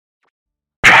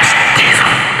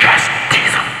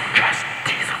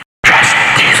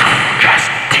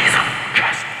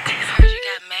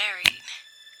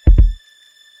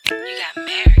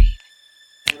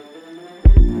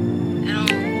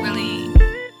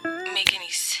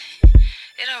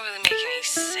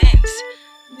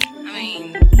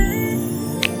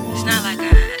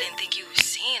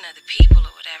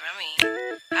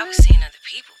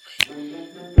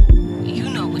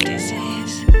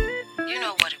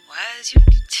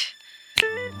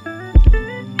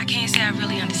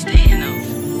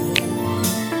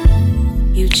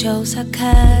chose her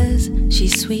 'cause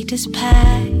she's sweet as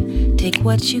pie. Take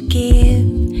what you give,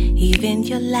 even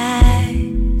your lies.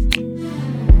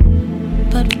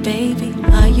 But baby,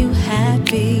 are you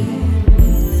happy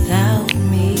without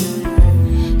me?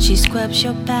 She scrubs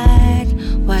your back,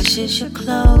 washes your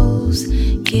clothes,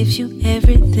 gives you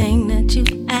everything that you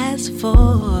ask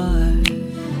for.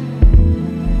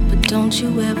 But don't you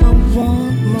ever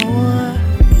want more?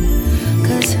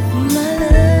 'Cause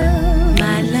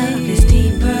my love is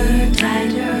deeper,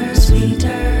 tighter,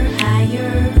 sweeter,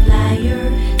 higher, flyer.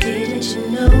 Didn't you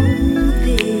know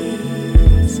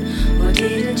this? Or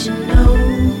didn't you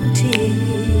notice?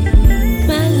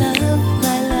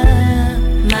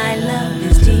 My love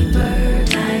is deeper,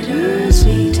 tighter,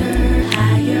 sweeter,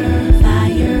 higher,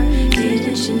 flyer.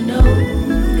 Didn't you know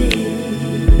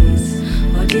this?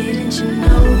 Or didn't you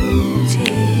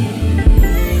notice?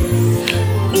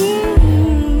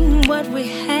 What we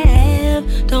have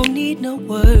don't need no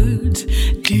words.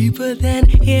 Deeper than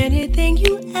anything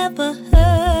you ever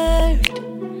heard.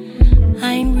 I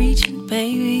ain't reaching,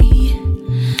 baby.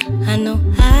 I know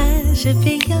I should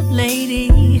be your lady.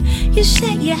 You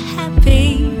say you're happy,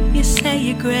 you say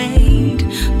you're great,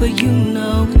 but you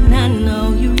know and I know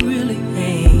you really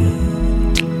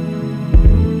ain't.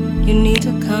 You need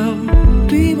to come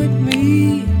be with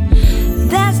me.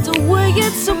 That's the way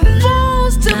it's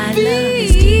supposed to be.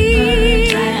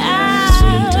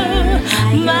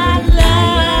 My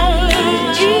love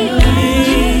is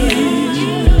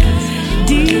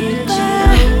deeper,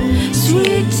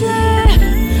 sweeter.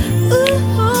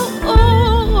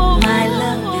 My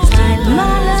love is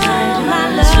my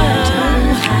love.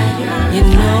 You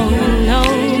know.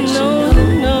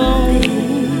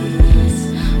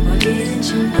 Or didn't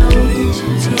you know?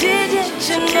 Didn't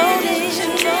you know?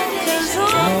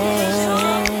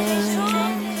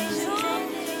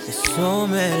 There's so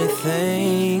many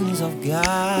things I've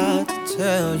got to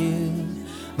tell you,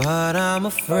 but I'm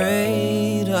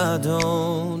afraid I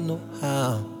don't know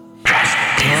how.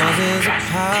 'Cause there's a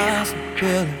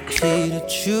possibility that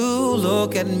you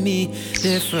look at me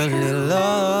differently,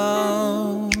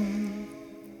 love.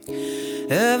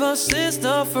 Ever since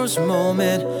the first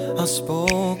moment I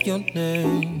spoke your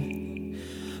name,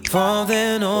 from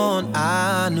then on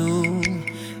I knew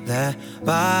that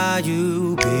by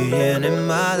you being in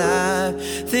my life,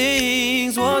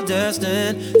 things were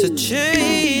destined to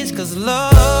change. 'Cause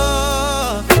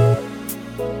love,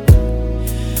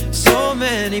 so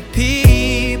many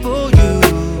people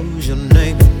use your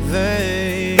name in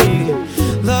vain.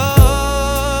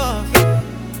 Love,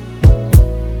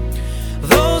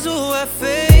 those who have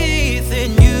faith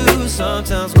in you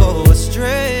sometimes go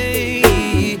astray.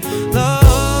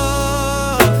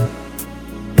 Love,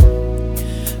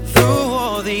 through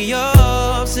all the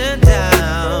ups and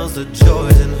downs, the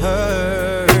joys and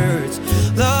hurts.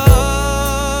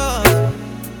 Love,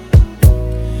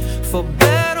 for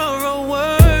better or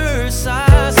worse,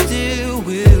 I still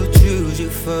will choose you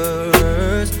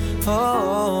first.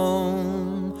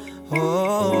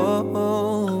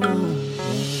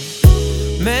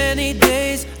 Many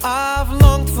days I've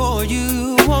longed for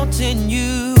you, wanting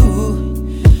you,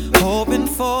 hoping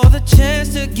for the chance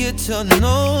to get to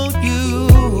know you,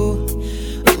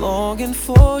 longing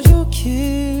for your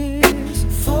kiss,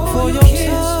 for your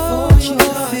touch,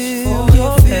 your feel,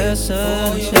 your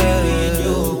essence.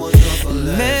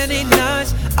 Many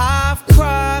nights I've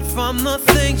cried from the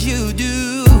things you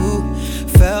do,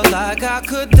 felt like I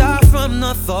could die from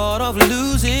the thought of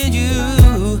losing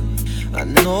you. I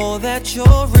know that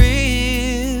you're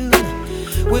real,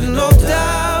 with no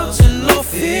doubts and no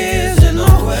fears and no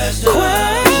questions.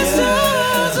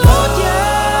 Oh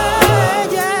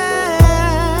yeah,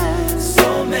 yeah. So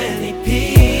many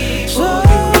people,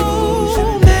 so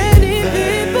many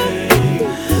people.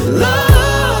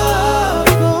 Love,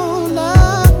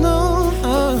 no.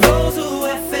 Those who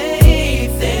have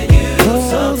faith in you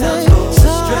sometimes go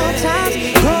astray.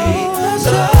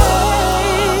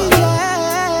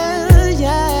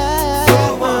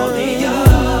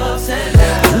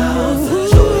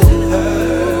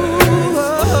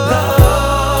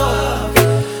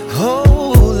 Oh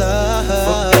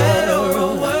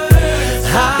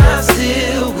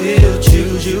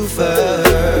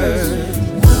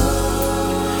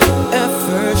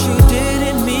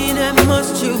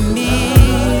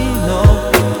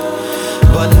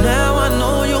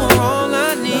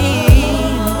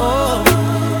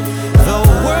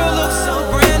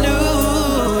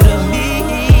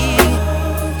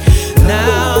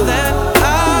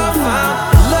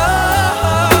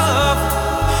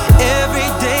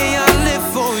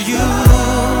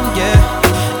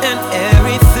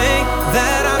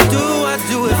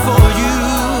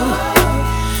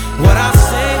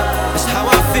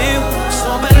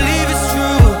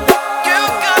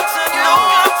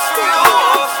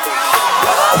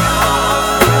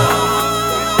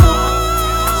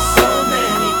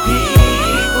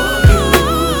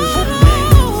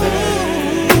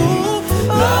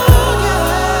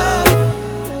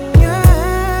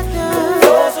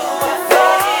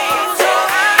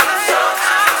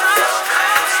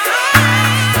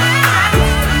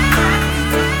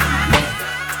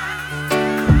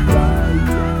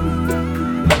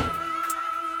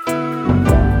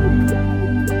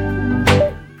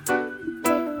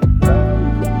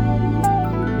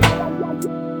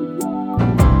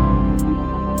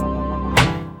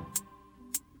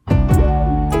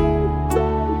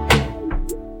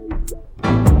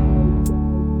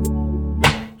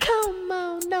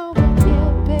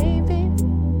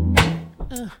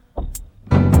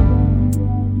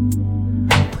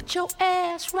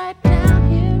sits right down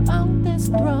here on this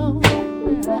throne.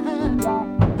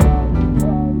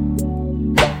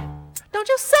 Don't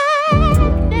you say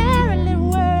nearly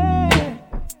word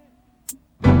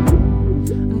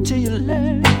until you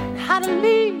learn how to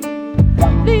leave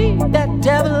that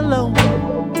devil alone.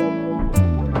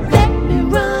 Let me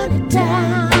run it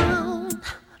down.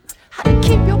 How to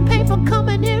keep your paper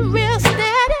coming in real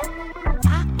steady.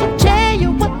 I can tell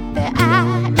you what the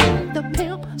I in the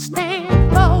pimp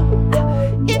stand for.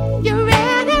 If you're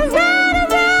ready,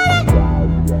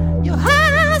 your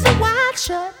eyes are wide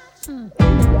shut.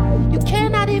 You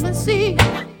cannot even see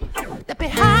that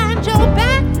behind your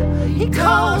back he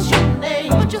calls your name,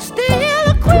 but you're still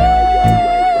a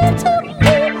queen to me.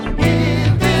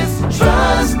 In this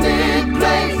trusted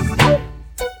place,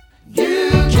 you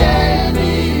can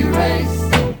erase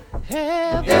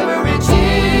every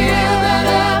tear that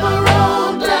ever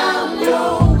rolled down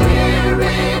your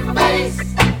weary face.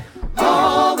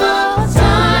 All the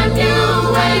time you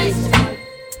waste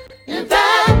in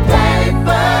that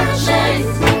paper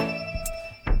chase,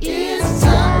 it's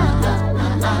time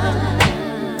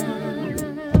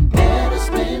better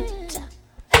spent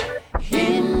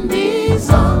in these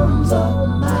arms of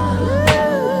mine.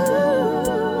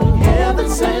 Heaven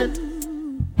sent,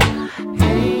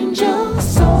 angel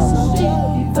so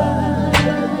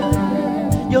divine.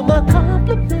 You're my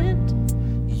compliment.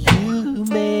 You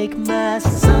make my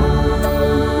sunshine.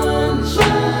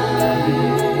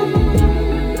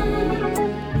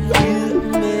 You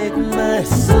make my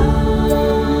sunshine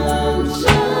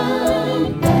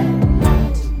at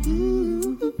night.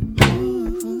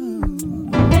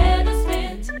 Better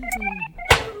spent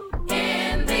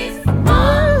in these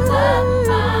arms of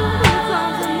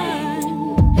mine.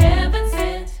 Heaven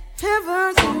sent,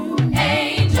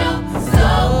 angel so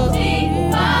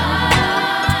divine.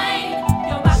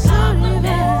 You're my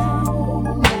compliment.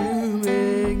 You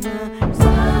make my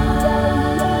sunshine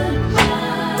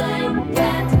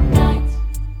at night.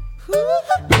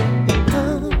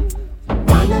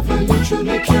 Whenever you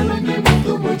truly killing me with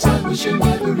the words I wish in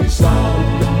every song.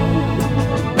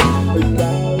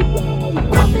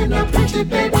 Walking up pretty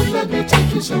baby, let me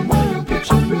take you somewhere and put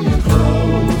you real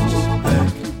close.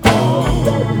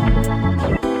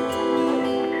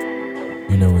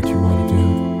 You know what you want to do.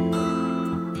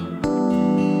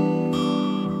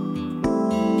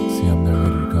 See, I'm not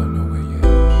ready to go nowhere yet.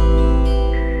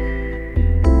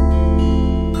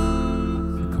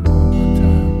 So come on one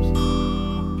time.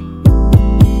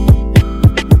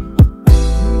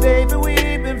 Baby,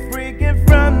 we've been freaking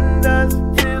from dusk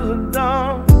till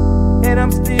dawn, and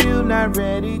I'm still not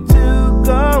ready to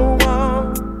go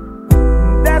on.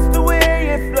 That's the way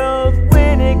it flows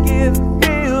when it gets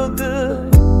real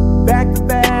good. Back to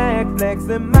back,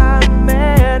 flexing my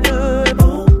manhood.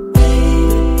 Oh,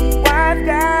 baby, why it's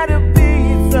gotta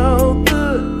be so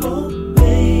good? Oh,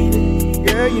 baby,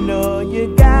 girl, you know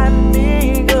you got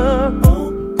me up.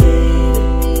 Oh,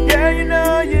 baby, girl, you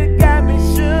know you got me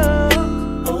shook.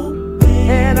 Oh, baby,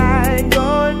 and I ain't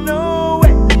going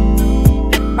nowhere.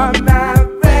 I'm not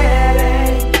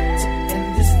ready to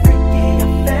end this freaky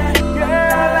affair.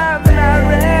 Girl, I'm not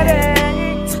ready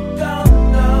to go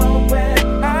nowhere.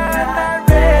 I'm not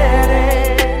ready,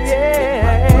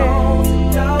 yeah.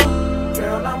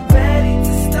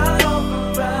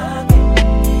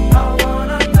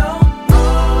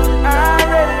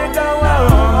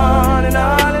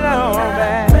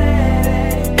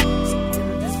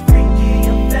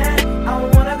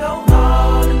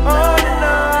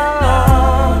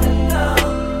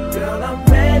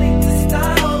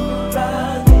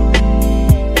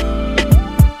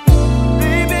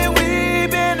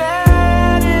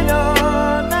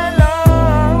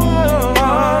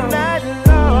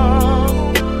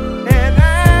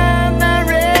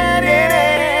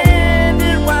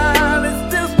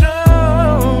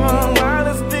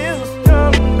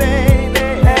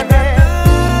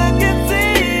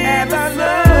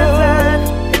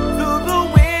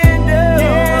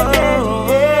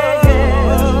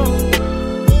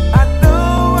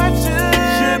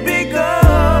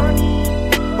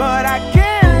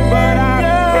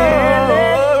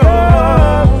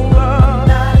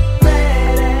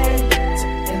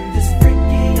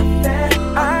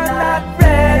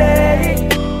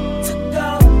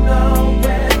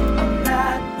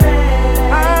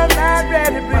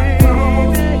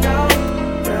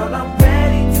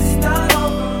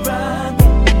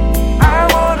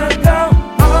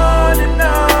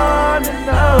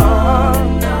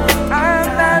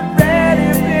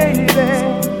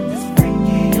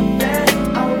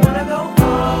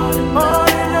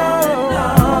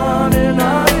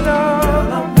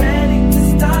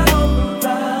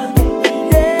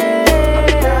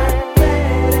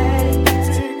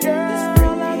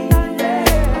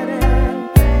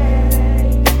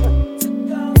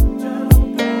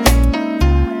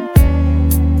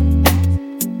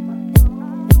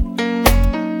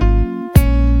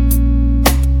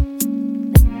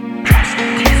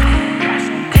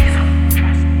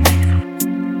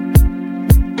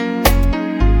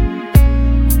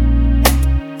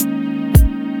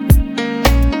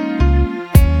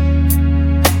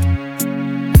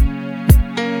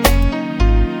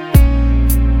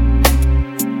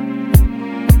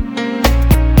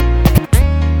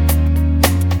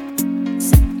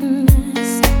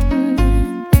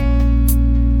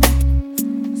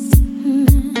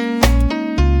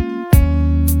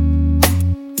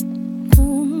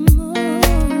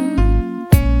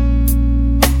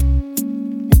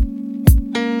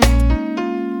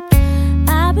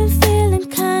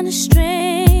 kinda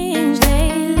strange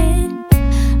lately.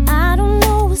 I don't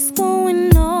know what's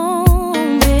going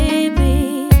on,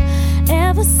 baby.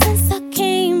 Ever since I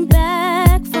came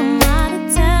back from out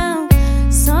of town,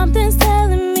 something's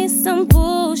telling me some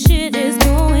bullshit is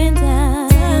going down.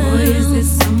 Boy, is this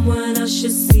someone else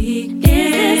you're seeking?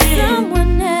 Is it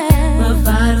someone else? My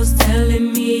vitals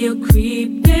telling me you're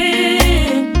creeping.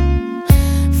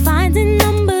 Finding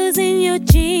numbers in your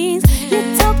jeans,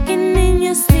 you're talking in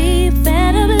your sleep.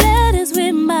 Fed up letters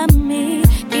written by me.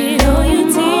 Get all your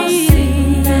teeth.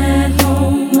 Sitting at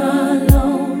home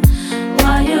alone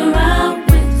while you're out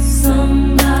with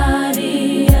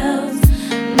somebody else.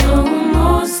 No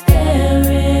more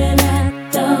staring at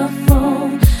the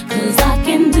phone, 'cause I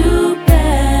can do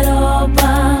better all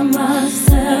by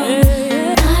myself.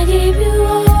 I gave you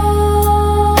all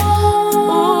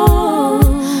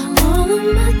of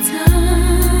my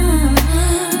time,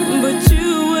 But you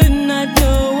would not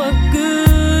know a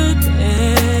good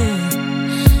thing,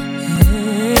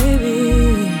 baby.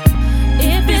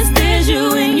 If it stares you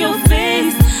in your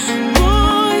face,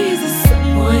 boy, is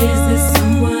it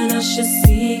someone else you're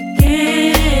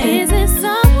seeking? Is it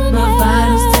someone My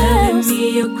vitals else? telling me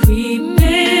you're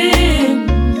creeping.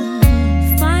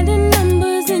 Finding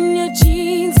numbers in your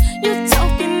jeans, you're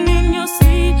talking in your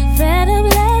sleep. Fed up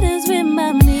letters written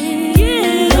by me.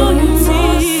 Get all your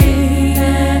Sitting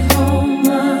at home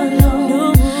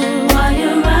alone while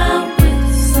you're out with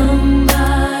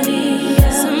somebody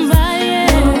else.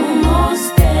 No more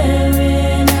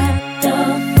staring at the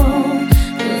phone,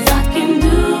 'cause I can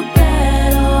do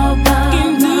better all by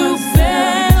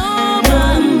myself. No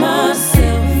more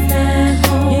sitting at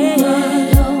home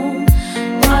alone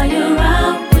while you're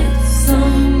out with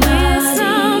somebody else.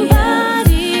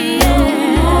 No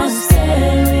more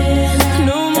staring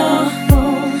at the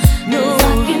phone, 'cause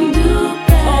I can do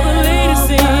better all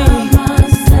by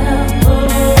myself.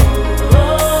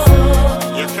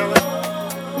 You feel it?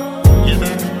 You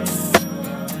there?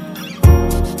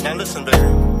 Now listen, baby.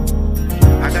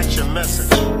 I got your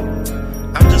message.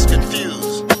 I'm just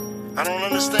confused. I don't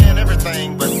understand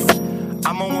everything, but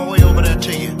I'm on my way over there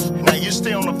to you. Now you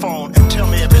stay on the phone and tell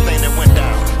me everything that went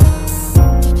down.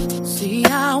 See,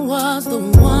 I was the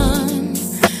one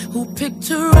who picked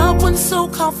her up when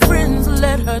so-called friends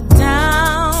let her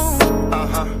down.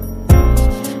 Uh-huh.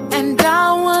 And I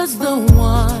was the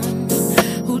one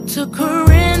who took her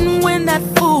in when that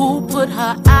fool put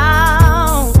her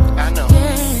out. I know.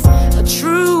 Yeah, a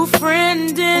true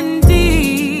friend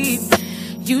indeed.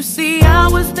 You see, I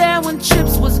was there when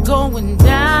chips was going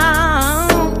down.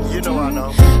 You know I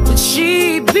know. But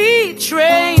she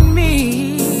betrayed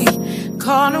me.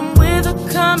 Caught him with her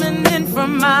coming in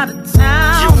from out of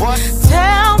town. You what?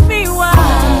 Tell me why.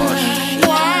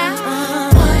 Why?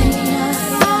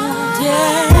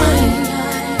 Yeah.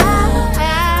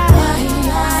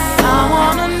 I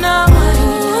wanna know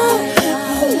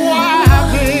Why,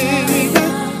 baby?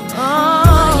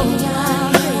 oh,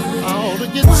 I ought to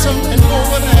get something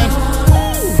over that.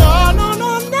 No, no,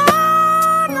 no, no.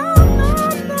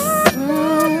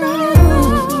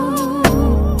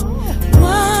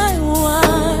 why?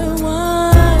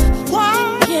 Why?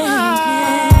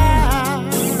 Yeah.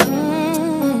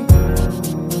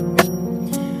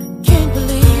 Can't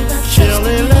believe I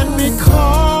Shelly, let me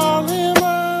call him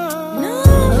up No.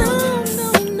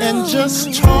 and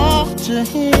just talk to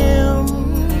him.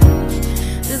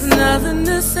 There's nothing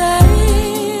to say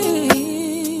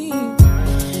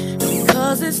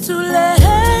because it's too late.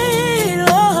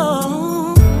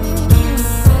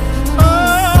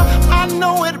 I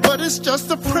know it, but it's just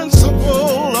the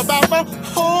principle about the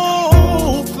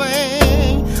whole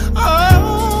thing. Oh,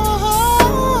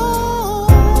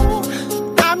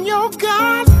 I'm your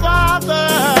godfather,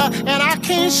 and I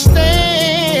can't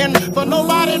stand for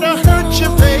nobody to hurt you,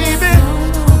 baby.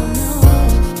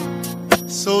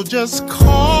 So just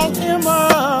call him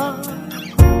up.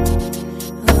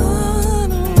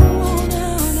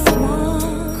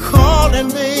 Call him,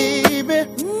 baby.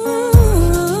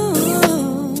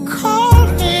 Call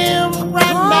him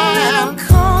right now. I'm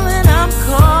calling.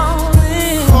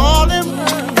 Call him.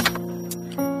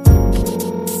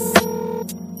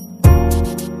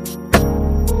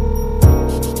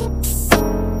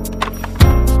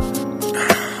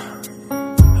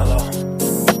 Hello?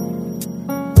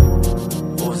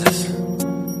 What was this?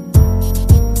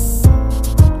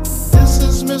 This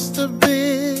is Mr.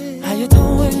 Big. How you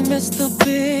doing, Mr.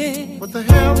 Big? What the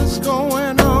hell is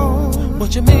going on?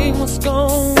 What you mean, what's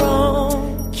going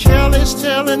wrong? Kelly's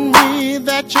telling me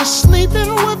that you're sleeping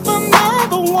with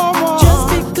another woman. Just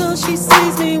because she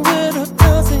sees me with her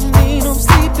doesn't mean I'm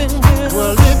sleeping with her.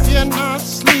 Well, if you're not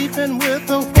sleeping with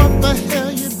her, what the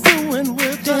hell you doing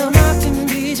with her?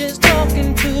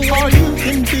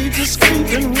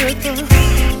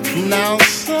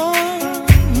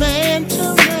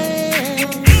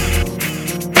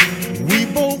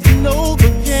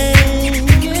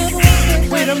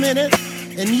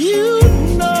 And you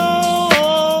know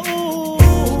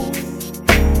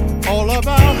all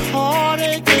about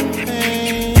heartache and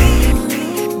pain.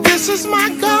 This is my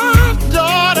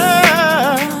goddaughter,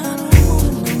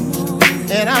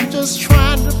 and I'm just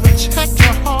trying to protect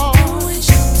her heart.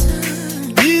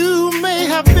 You may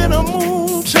have been a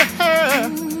moon to her,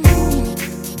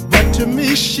 but to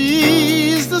me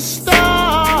she's the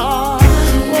star.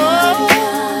 Whoa.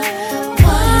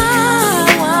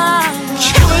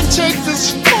 Take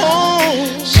this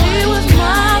phone. She was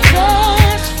my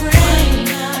best friend.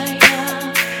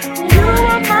 You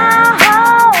were my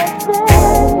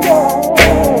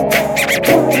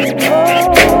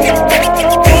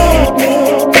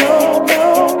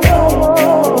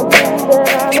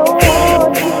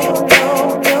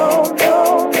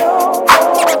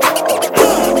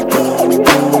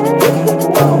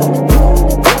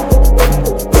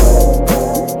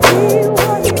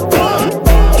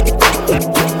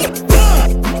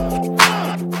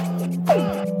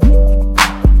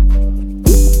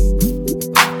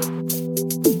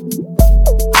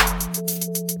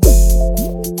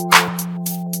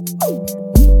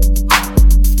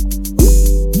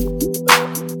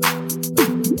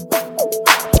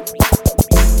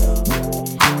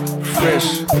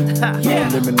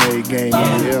lemonade game,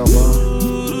 yeah,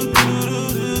 man.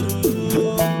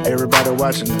 Everybody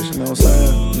watching this, you know what I'm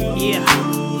saying?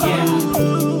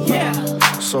 Yeah.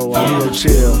 So we go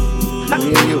chill,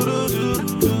 me and you,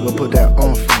 we'll put that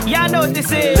on for you. Y'all know what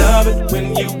this is. Love it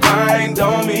when you wind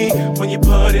on me, when you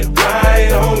put it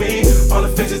right on me. All the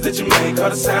faces that you make, all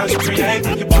the sounds you create.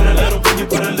 When you put a little bit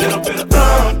of in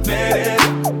it.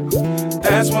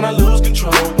 That's when I lose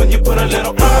control. When you put a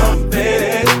little in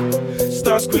it.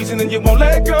 Start squeezing and you won't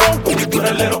let go. When you put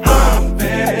a little in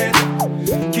it.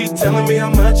 Keep telling me how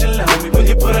much you love me. When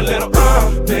you put a little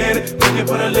in it. When you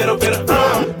put a little bit of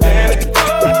in it.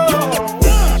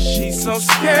 Oh, she's so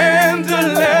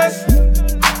scandalous,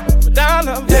 but I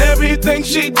love everything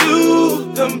she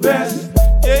do the best.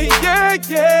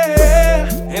 Yeah.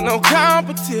 Ain't no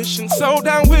competition, so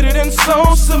down with it and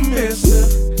so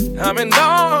submissive. I'm in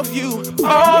all of you,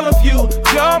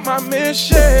 you're my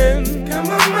mission. Got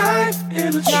my mind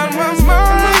in a trance,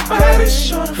 my body's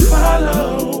sure to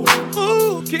follow.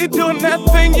 Ooh, keep doing that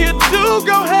thing you do,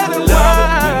 go ahead and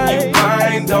lie. When you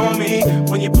wind on me,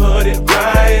 when you put it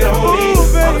right on me.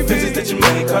 All the faces that you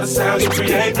make, all the sounds you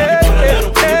create. When you put a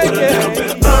little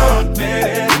bit of in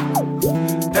it.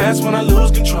 That's when I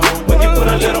lose control. When you put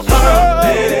a little in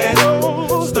it.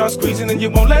 Start squeezing and you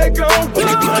won't let go. When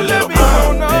you put a little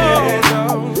in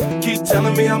it. Keep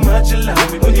telling me how much you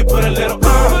love me. When you put a little in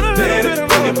it.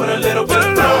 When you put a little bit of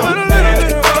in it.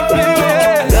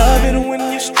 I love it when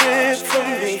you strip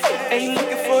from me. Ain't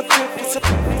looking for a difference.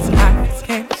 I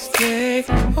can't stay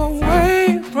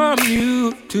away from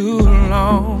you too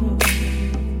long.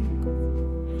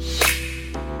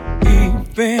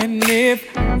 Even if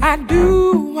I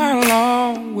do, I'll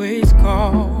always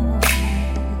call.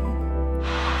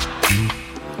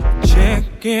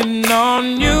 Checking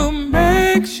on you,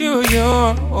 make sure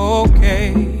you're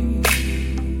okay.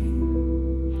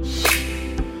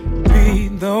 Be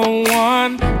the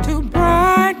one to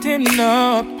brighten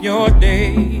up your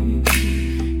day.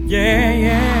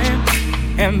 Yeah.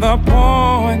 And the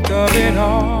point of it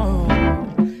all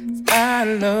is I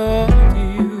love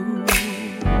you.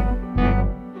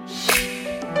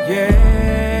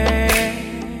 Yeah,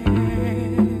 you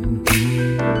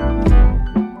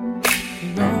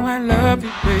know I love you,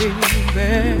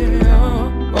 baby.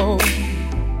 Oh.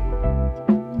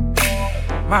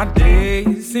 My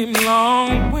days seem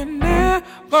long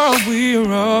whenever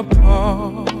we're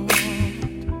apart.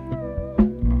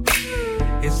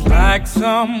 It's like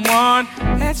someone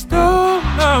has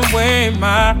stolen away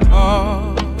my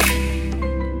heart.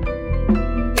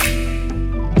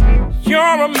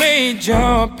 You're a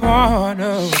major part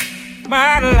of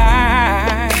my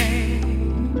life,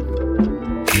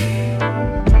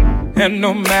 and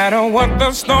no matter what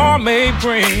the storm may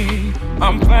bring,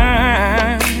 I'm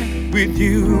fine with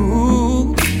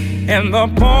you. And the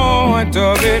point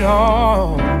of it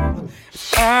all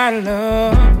is I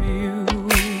love you,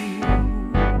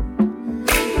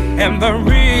 and the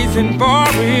reason for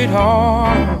it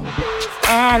all is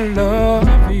I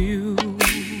love you.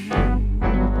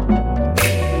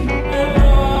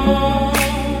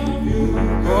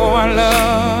 Oh, I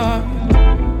love you.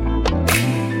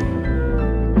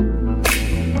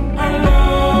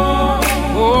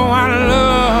 Oh, I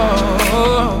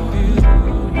love you.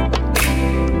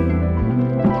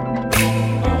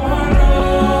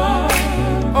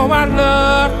 Oh, I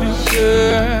love you,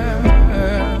 girl.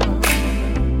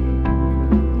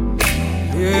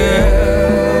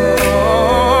 Yeah.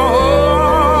 Oh.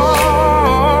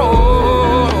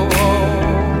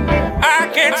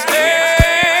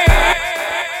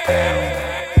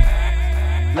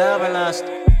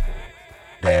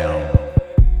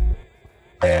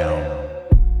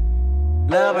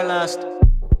 and lust.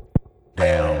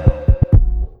 Down,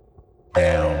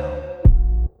 down,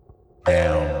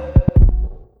 down,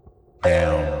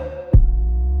 down.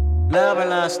 Love and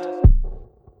lust.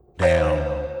 Down.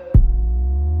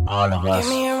 All of us.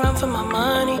 Give me a run for my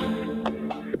money.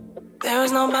 There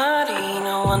is nobody,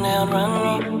 no one that run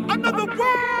me. Another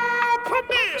world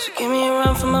premiere. So give me a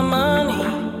run for my money.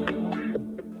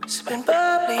 Sipping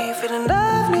bubbly, feeling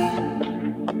lovely,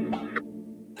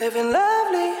 living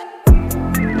lovely.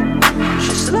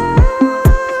 She's lovely.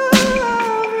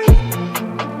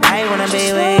 I wanna be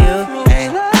with you. Hey,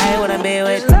 I wanna be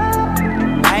with.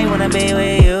 I wanna be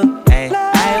with you. Hey,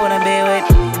 I wanna be with.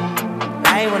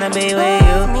 I wanna be with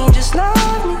you. Me, just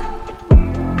love me.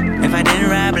 If I didn't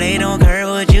ride blade on curve,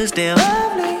 would you still?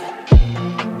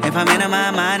 If I'm in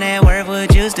my mind at work,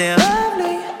 would you still?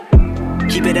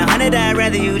 Keep it 100, I'd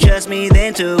rather you trust me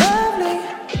than to.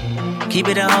 Keep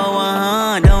it a whole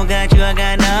 100, don't got you, I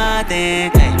got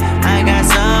nothing. Hey, I got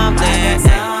something.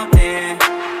 Hey,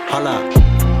 hold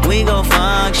up, we gon'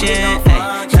 function.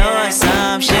 Hey, no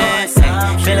assumption. Hey,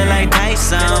 feeling like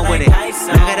Tyson with it.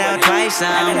 Knock it out twice,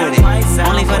 I'm with it.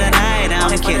 Only for the night,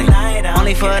 I'm kidding.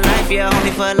 Only for life, yeah,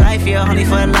 only for life, yeah, only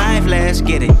for life, let's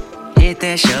get it. Hit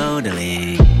that shoulder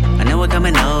lean, I know it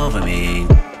coming over me.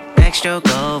 Backstroke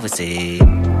overseas,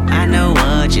 I know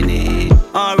what you need.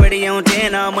 Already on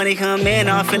 10, all money come in,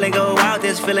 all feeling go out.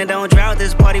 This feeling don't drought,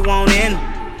 this party won't end.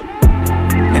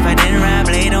 If I didn't ride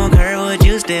blade on curve, would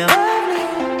you still?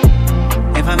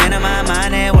 If I'm in my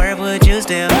mind at work, would you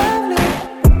still?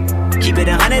 Keep it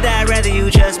 100, I'd rather you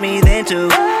trust me than to.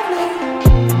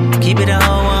 Keep it a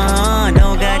whole 100,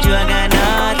 don't got you, I got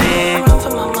nothing. Run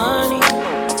for my money.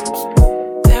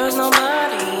 There is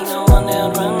nobody, no one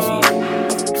that run me.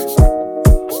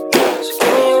 So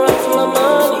give me a run for my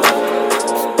money.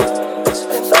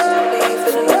 Spend lovely,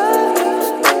 feeling lovely,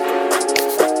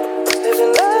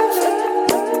 living lovely.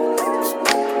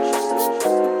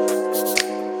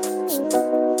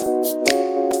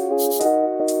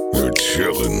 You're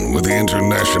chillin' with the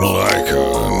international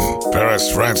icon, Paris,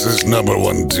 France's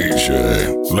 #1 DJ,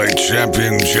 late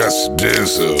champion Just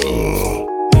Dizle.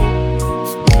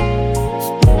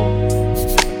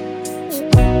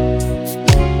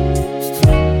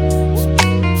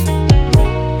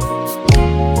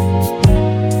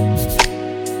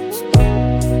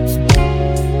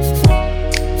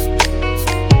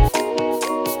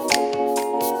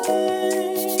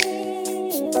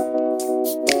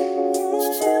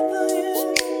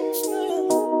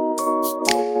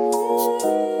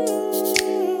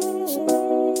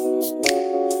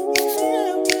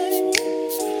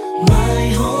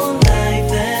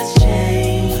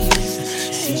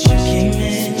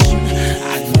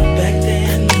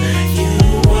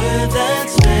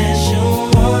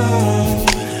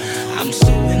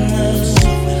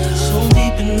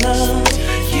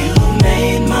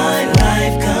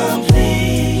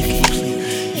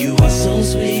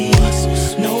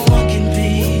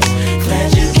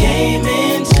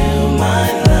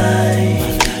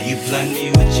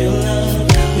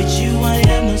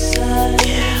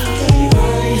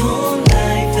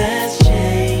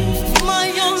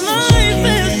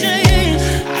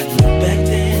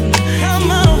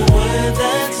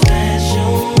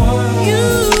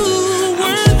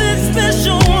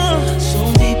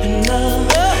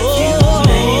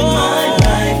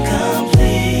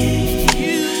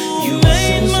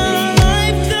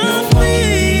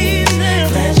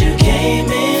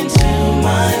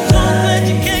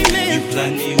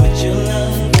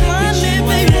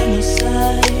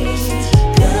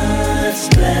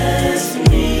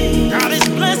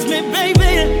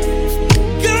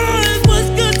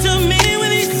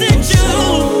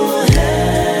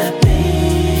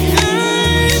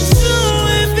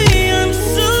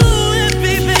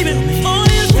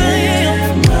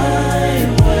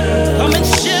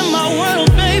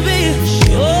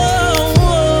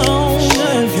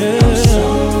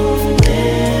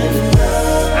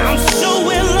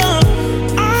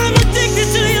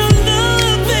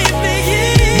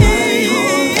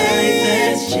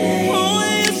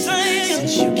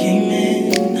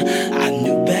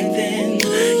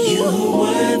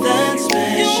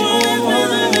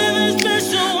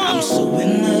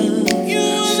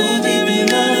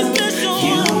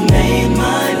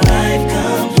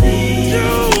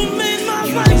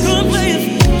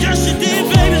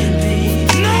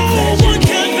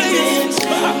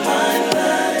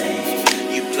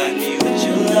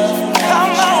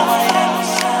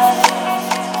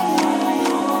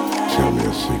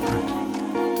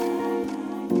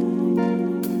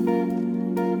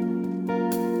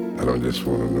 I don't just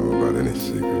want to know about any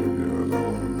secret of yours. I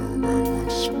want to know about one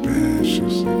special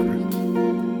secret.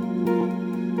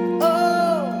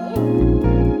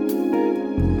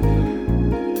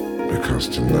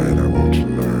 'cause tonight I want to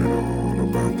learn all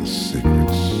about the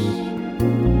secrets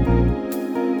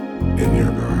in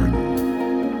your garden.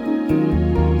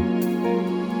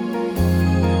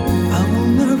 I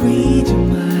wanna read your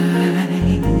mind,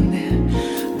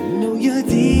 know your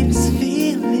deepest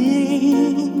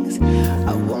feelings.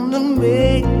 I wanna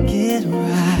make it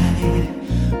right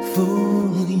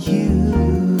for you,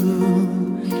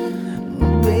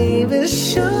 baby.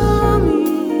 Show me,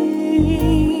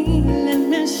 let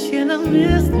me share the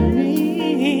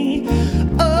mystery.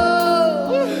 Oh,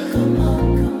 come on,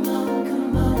 come on,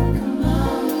 come on, come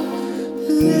on.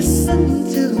 Listen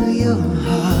to your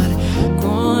heart.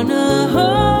 Gonna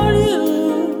hold you.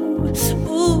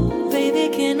 Ooh, baby,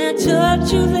 can I touch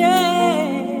you there?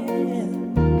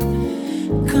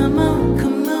 Come on,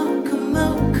 come on, come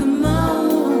on, come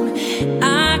on.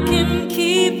 I can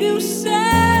keep you satisfied,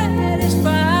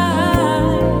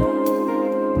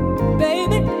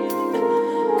 baby.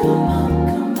 Come on,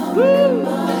 come on, come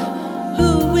on. Who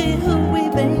we,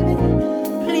 baby?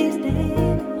 Please stay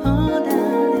on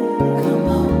down. Come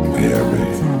on, come Yeah, on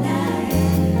baby. tonight.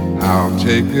 I'll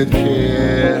take good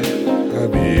care of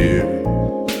you.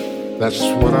 That's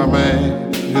what a man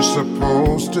is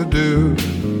supposed to do.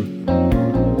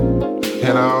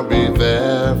 And I'll be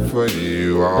there for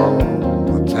you all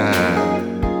the time.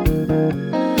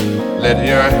 Let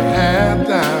your hair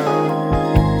down.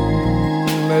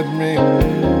 Let me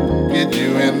get you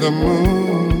in the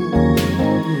mood.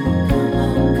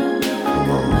 Come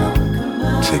on,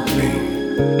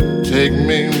 take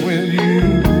me with you.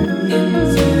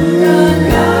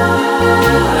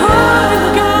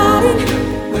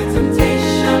 Where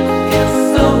temptation is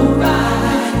so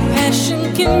right. Passion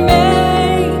can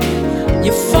make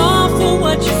you fall for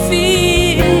what you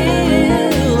feel.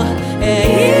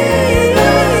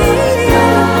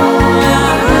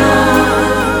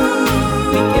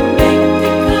 We can make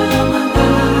it come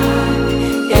alive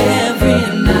every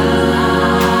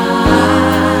night.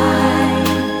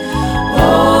 Oh,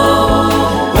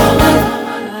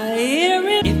 I hear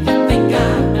it. If you think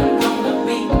I'm gonna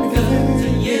be good to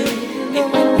you, if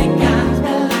you think I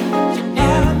like what you do,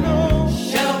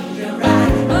 show you're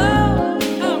right. Oh,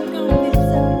 I'm gonna be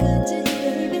so good to you,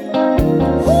 baby.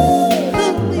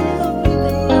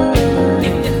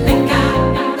 If you think I'm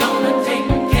gonna take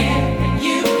care of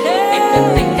you, if you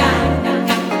think I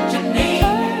got what you need,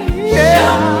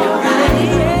 show you're right.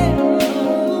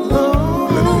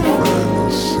 Let me find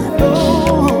those secrets.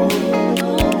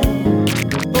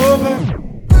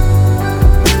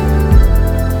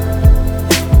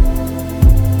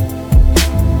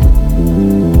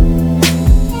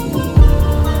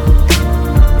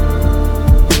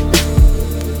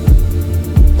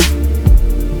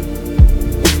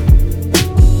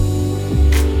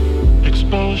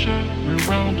 Exposure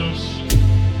around us,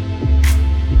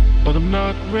 but I'm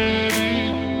not ready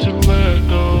to let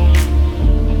go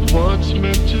of what's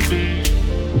meant to be.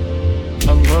 I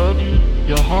love you,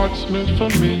 your heart's meant for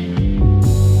me.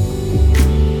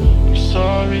 I'm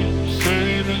sorry,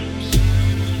 save it.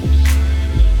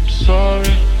 I'm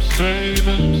sorry, save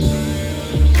it.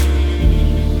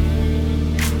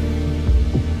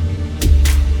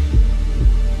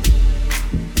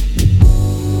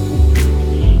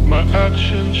 My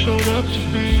actions showed up to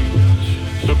be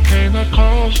the pain I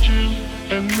caused you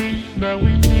and me. Now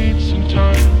we need some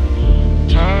time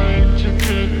to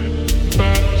get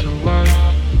back to life.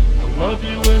 I love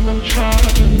you and I'm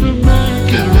trying to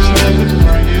make it right. Nothing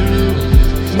for you,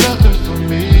 nothing for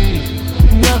me,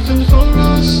 nothing for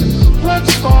us.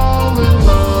 Let's fall in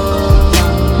love.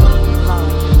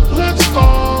 Let's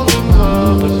fall in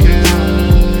love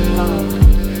again.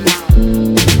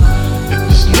 If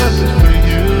there's nothing for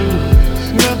you,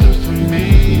 nothing for me,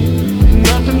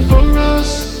 nothing for us.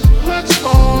 Let's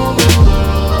fall in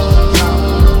love.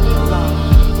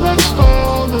 Let's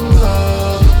fall in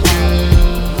love again.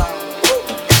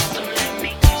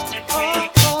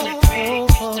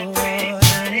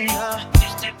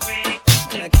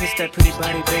 Can I kiss that pretty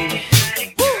body, baby?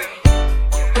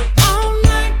 All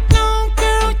night long,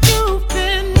 girl, you've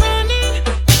been running.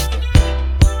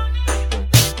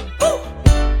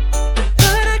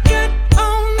 But I got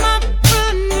on my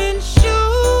running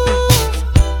shoes.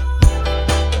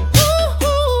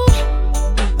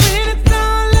 When it's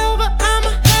all over,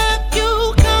 I'ma have you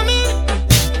coming.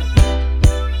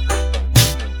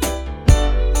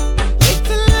 Wait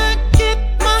till I get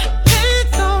my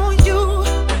hands on you.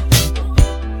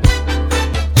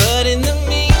 But in the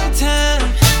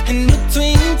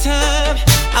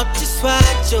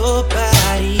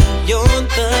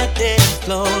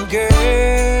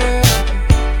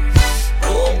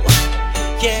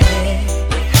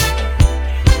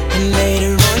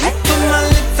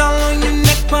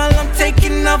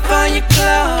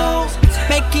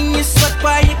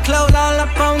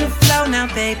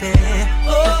baby.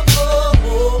 Oh, oh,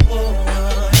 oh, oh,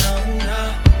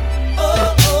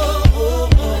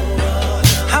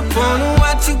 I wanna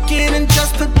watch you get and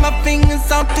just put my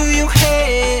fingers all through your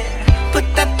hair. Put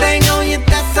that thing on you,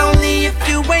 that's only if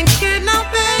you ain't kidding, no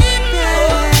baby.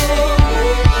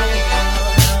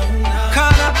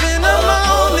 Caught up in a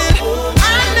moment,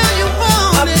 I know you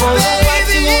want it,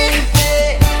 baby.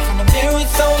 From the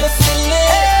mirrors on the ceiling,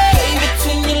 play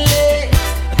between your legs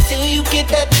until you get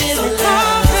that feeling.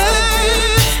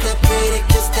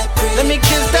 Let me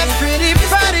kiss that pretty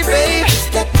body, baby.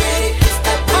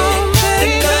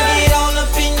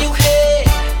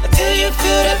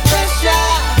 Feel that pressure,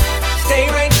 stay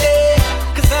right there,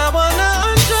 'cause I wanna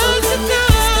undress you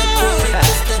now.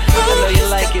 I know you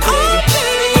like it, baby.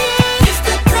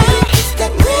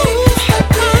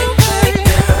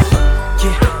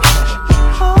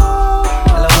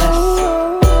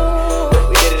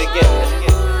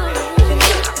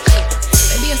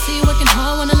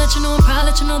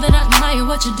 That I admire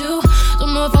what you do.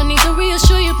 Don't know if I need to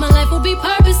reassure you my life will be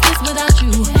purposeless without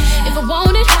you. If I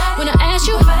want it, when I ask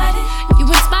you, you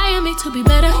inspire me to be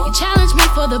better. You challenge me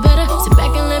for the better. Sit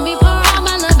back and let me pour out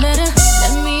my love letter.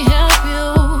 Let me help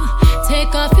you.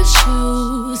 Take off your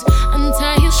shoes,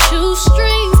 untie your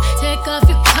shoestrings. Take off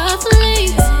your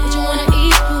cufflinks. What you wanna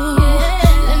eat, boo?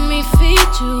 Let me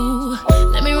feed you.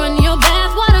 Let me run your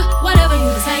bath water. Whatever you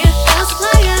desire, that's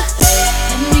fire.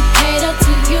 Let me cater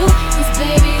to you.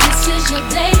 Baby, this is your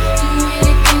day. Do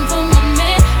anything for my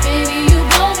man. Baby, you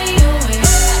blow me away.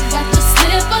 I got your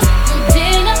slippers, your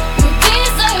dinner, your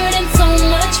dessert, and so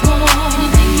much more.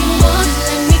 Anything you want,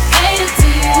 let me cater to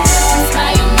you.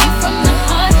 Inspire me from the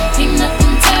heart. Ain't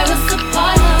nothing tear us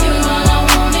apart. You're all I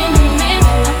want in a man.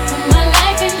 I put my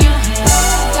life in your hands.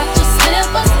 I got your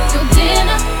slippers, your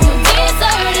dinner, your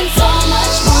dessert, and so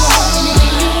much more.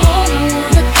 Anything you want, I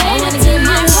wanna cater to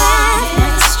you.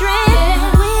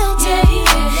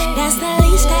 That's the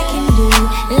least I can do.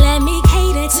 Let me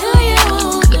cater to you.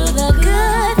 Through the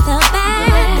good, the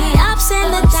bad, the ups and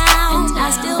the downs,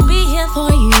 I'll still be here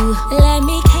for you. Let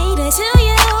me cater to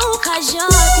you, 'cause you're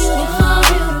beautiful.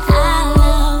 I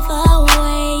love the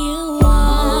way you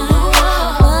are.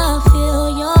 Fulfill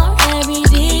your every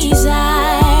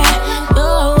desire.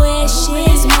 Your wish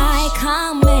is my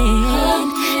command.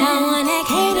 I wanna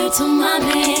cater to my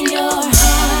man. Your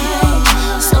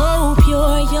heart, so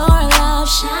pure, your love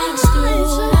shines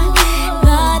through.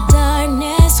 The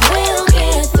darkness will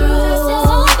get through.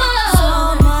 So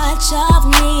much of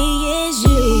me is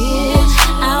you.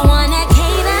 I wanna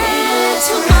cater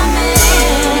to my man.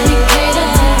 Cater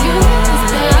to you. This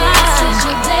is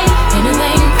your day.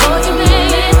 Anything for your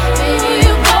man. Baby,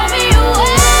 you blow me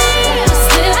away.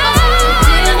 Slip up,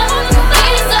 dinner,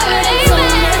 dessert, and so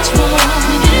much more.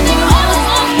 Anything all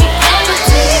on me, cater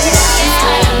to you.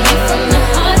 Inspire me from the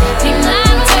heart. Ain't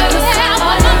nothing tear us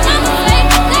apart.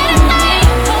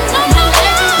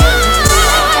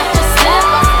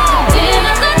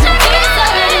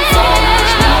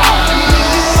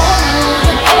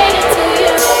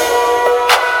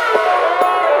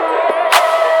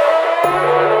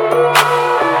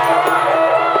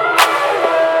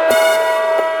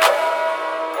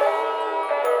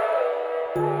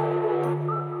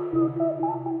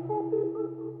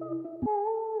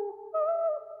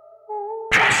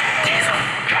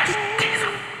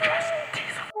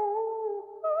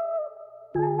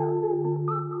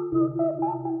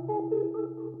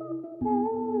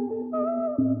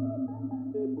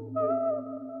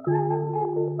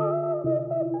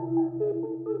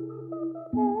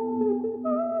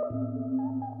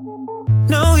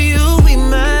 No, you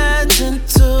imagine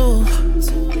too.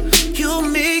 You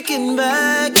making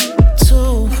back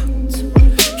too.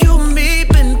 You me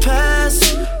been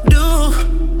past due.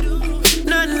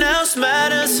 Nothing else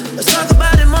matters. Let's talk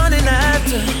about it morning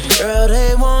after. Girl,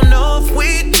 they won't know if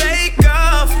we take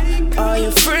off. All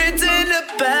your friends in the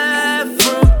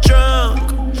bathroom drunk.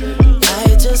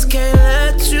 I just can't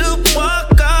let you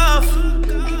walk off.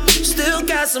 Still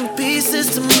got some pieces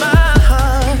to my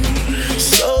heart.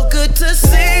 So good to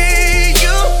see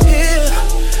you here.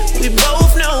 We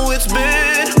both know it's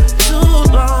been too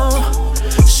long.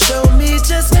 Show me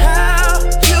just how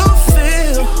you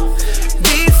feel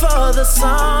before the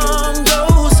song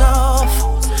goes off.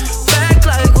 Back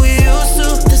like we used to.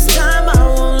 This time I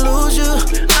won't lose.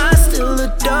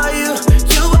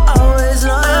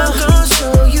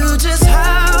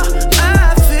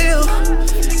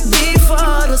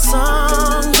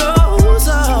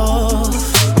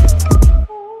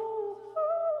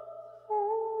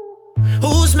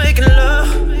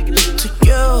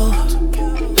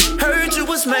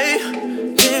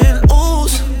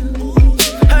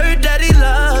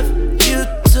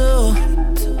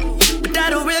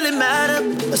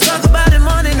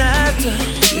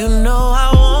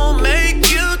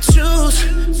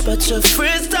 your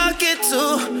friends talking to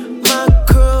my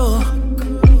crew.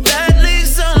 That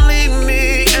leaves only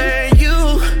me and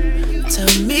you.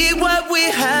 Tell me what we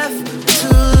have to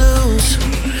lose.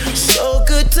 So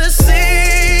good to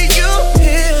see you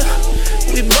here.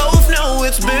 We both know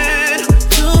it's been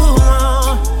too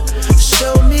long.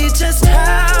 Show me just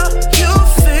how you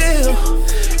feel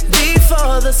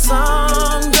before the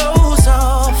song goes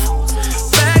off.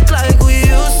 Back like we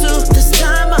used to. This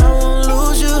time I won't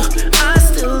lose you. I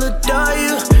still adore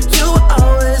you. You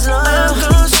always love. I'm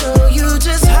gonna show you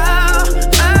just how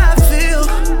I feel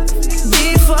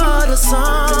before the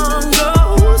song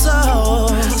goes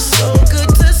off. So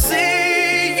good to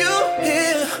see you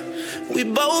here. We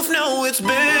both know it's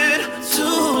been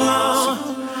too long.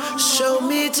 Show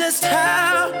me just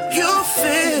how you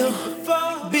feel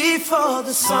before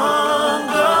the song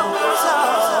goes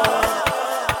off.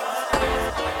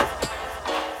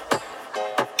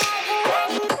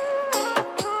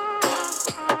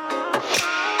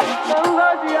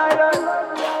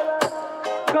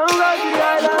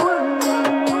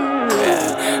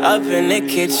 Up in the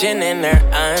kitchen in her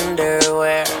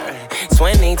underwear,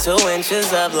 22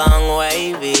 inches of long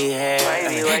wavy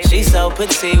hair. She's so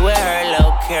petite with her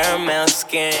low caramel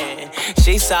skin.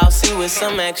 She's saucy with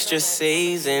some extra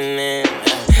seasoning.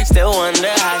 Still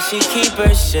wonder how she keep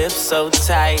her shift so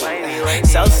tight.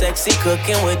 So sexy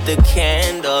cooking with the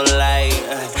candlelight.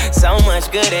 So much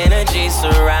good energy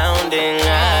surrounding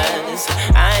us.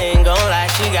 I ain't gon' lie,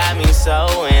 she got me so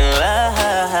in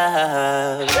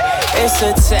love. It's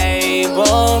a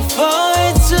table for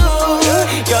two.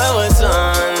 You're what's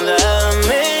on the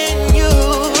menu.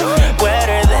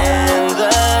 Wetter than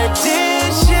the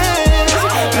dishes.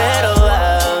 Middle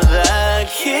of the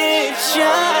kitchen.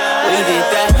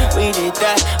 We did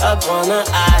that up on the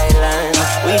island.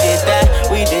 We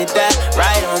did that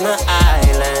right on the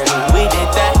island. We did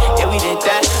that, yeah, we did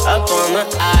that up on the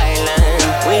island.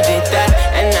 We did that,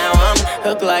 and now I'm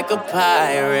hooked like a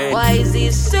pirate. Why is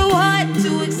it so hard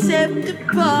to accept the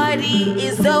party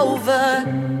is over?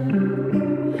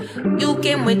 You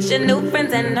came with your new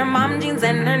friends and her mom jeans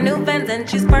and her new fans, and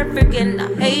she's perfect and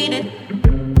I hate it.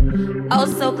 Oh,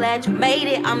 so glad you made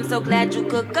it. I'm so glad you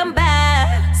could come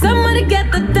back. Somebody get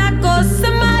the tacos.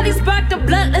 Somebody spark the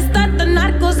blunt. Let's start the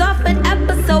narcos off at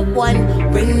episode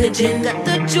 1. Bring the gin, got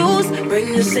the juice.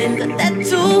 Bring the sin, got that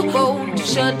too. Won't you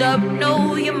shut up?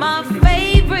 No, you're my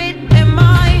favorite. Am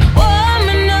I warm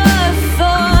enough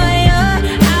for you?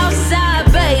 Outside,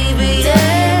 baby.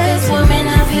 There's women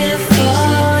out here for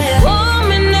you.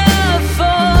 Warm enough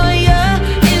for you.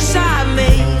 Inside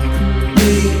me.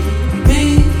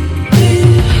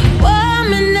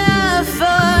 Warm enough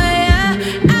for you.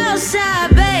 Outside,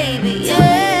 baby.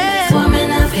 Yeah. Warm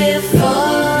enough here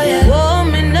for you.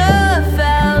 Warm enough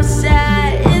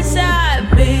outside. Inside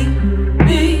me.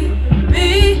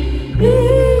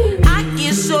 I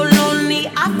get so lonely,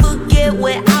 I forget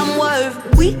what I'm worth.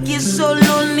 We get so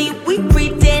lonely, we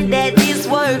pretend that this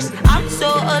works. I'm so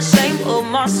ashamed of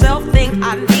myself, think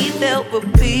I need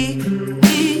therapy.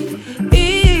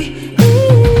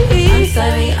 I'm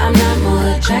sorry, I'm not more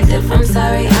attractive. I'm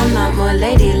sorry, I'm not more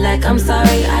ladylike. I'm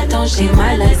sorry, I don't shave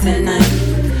my legs at night.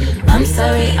 I'm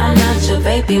sorry, I'm not your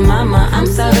baby mama. I'm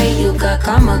sorry, you got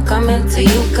karma coming to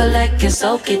you. Collect your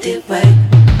soul, get it right.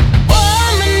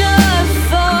 Warm enough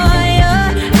for you.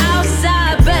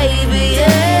 Outside, baby.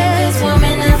 There's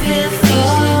women out here for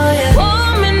you.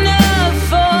 Warm enough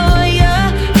for you.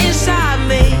 Inside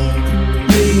me.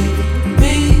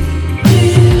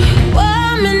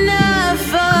 Warm enough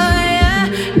for you.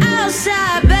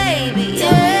 Outside, baby.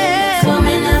 There's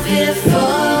women out here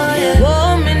for you.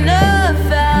 Warm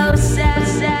enough outside.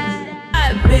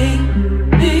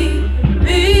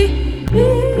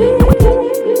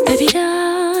 Baby,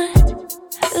 don't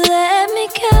let me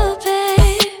go,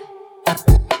 babe.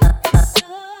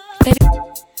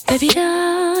 Baby,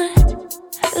 don't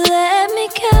let me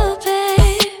go,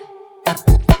 babe.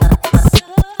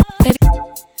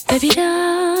 Baby,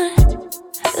 don't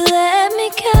let me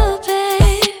go,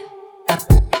 babe.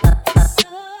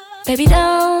 Baby,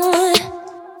 don't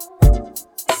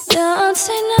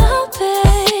say no,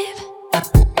 babe.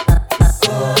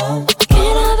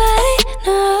 Can't nobody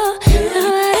know,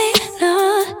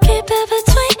 keep it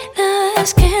between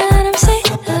us. Can't let them see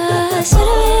us. It'll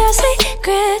be our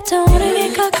secret, don't wanna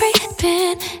get caught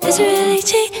creeping. Is it really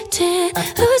cheating?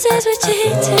 Who says we're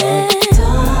cheating?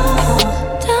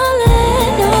 Don't let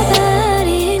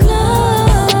nobody know.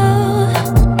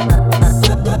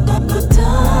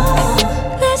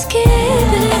 Let's keep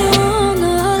it on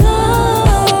the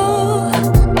low.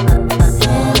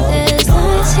 And there's no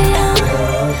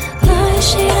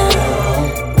shit on,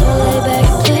 no lay back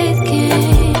and play the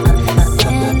game.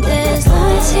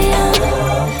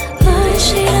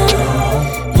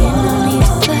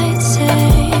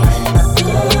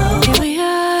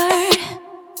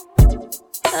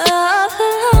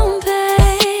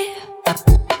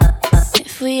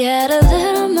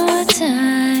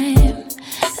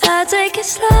 take it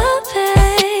slow,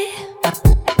 babe.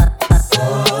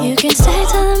 You can stay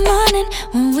till the morning.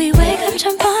 When we wake up,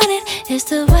 jump on it. It's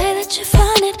the way that you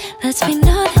find it. Lets me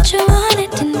know that you want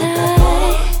it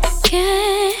tonight.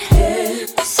 Can't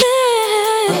say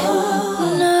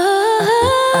no.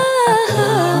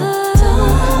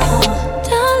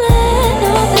 Don't let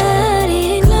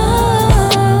nobody know.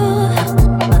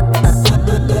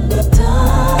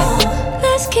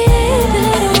 Let's keep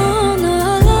it on the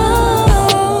low.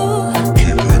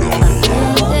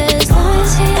 As long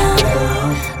as he don't,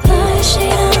 long as she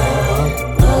don't,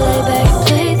 we'll lay back and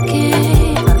play the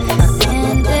game.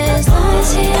 And as long as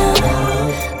he don't,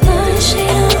 long as she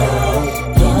don't,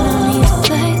 ain't no need to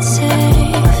play it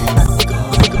safe.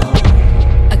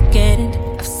 I get it,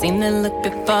 I've seen that look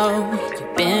before.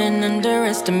 You've been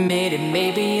underestimated,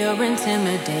 maybe you're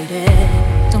intimidated.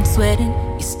 Don't sweat it,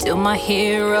 you're still my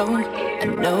hero. I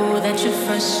know that you're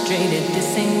frustrated,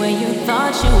 this ain't where you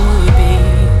thought you would be.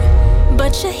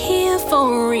 But you're here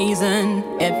for a reason.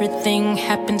 Everything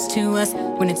happens to us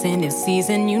when it's in its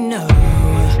season, you know.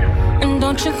 And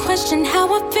don't you question how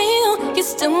I feel. You're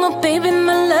still my baby,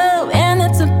 my love, and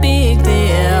that's a big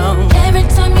deal. Every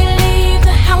time you leave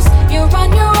the house, you're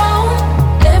on your own.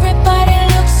 Everybody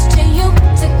looks to you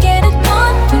to get it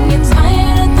done. When you're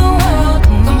tired of the world,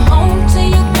 come home to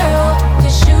your girl.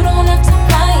 'Cause you don't have to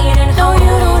fight at home.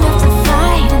 You don't have to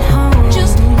fight at home.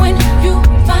 Just when you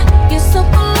find yourself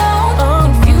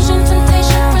alone, confusion,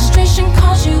 temptation, frustration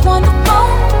calls you on the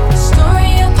phone. The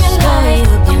story of your life,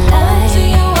 come home to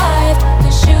your wife.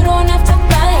 'Cause you don't have to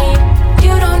fight.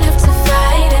 You don't have to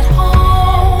fight at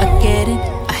home. I get it,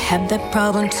 I have that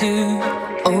problem too.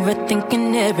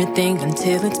 Overthinking everything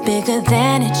until it's bigger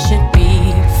than it should be.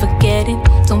 Forget it,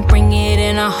 don't bring it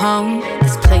in our home.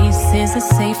 This place is a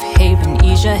safe haven.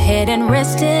 Ease your head and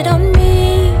rest it on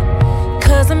me.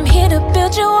 'Cause I'm here to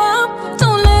build you up.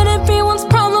 Don't let everyone's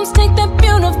problems take that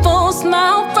beautiful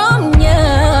smile from you.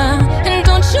 And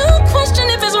don't you question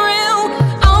if it's real.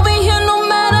 I'll be here no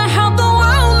matter how the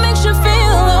world makes you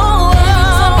feel. Oh, every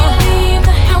time you leave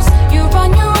the house, you're on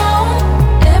your own.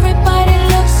 Everybody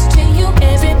looks to you.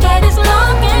 Everybody's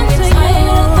longing to you.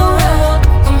 Tired of the world,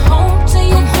 come home to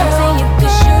your girl.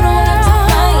 'Cause you don't have to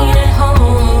fight at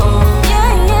home.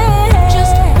 Yeah, yeah.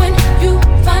 Just when you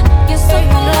find yourself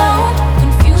alone,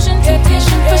 confusion,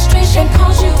 temptation, frustration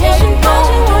calls you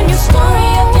on your story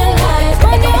of your life.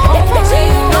 And come home to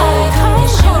your wife.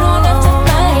 'Cause you don't have to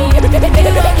fight. You don't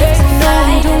have to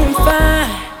fight. Doing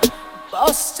fine,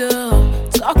 bossed up.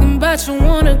 Talking about you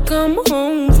wanna come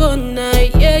home for the night.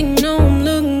 Yeah, you know I'm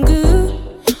looking good.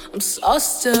 I'm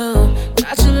sauced up.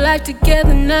 Got your life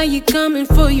together, now you coming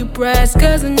for your prize.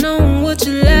 'Cause I know what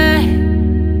you like.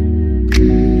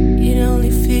 It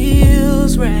only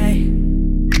feels right.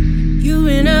 You've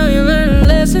been out here learning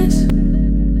lessons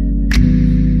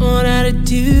on how to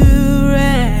do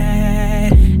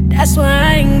right. That's why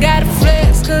I ain't gotta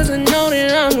flex, 'cause I know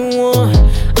that I'm the one.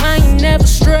 I ain't never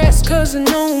stressed, 'cause I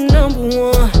know I'm number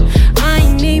one. I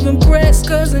ain't even pressed,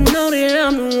 'cause I know that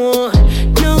I'm the one.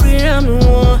 Know that I'm the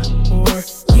one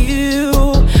for you.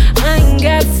 I ain't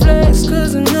gotta flex,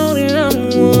 'cause I know that I'm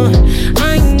the one. I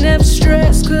ain't never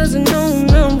stressed, 'cause I know I'm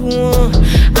number one.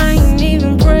 I ain't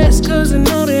even pressed, 'cause I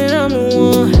know that I'm the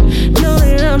one. Know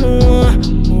that I'm the one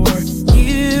for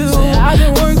you. Said I've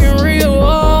been working real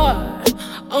hard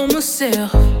on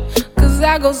myself, 'cause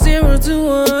I go 0 to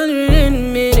 100 in a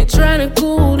minute. Trying to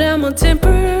cool down my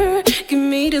temper, give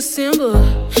me December.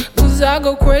 'Cause I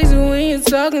go crazy when you're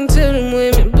talking to them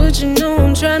women. But you know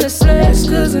I'm trying to flex,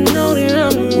 'cause I know that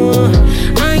I'm the one.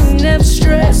 I ain't never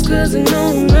stressed, 'cause I know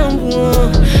I'm number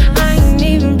one. I ain't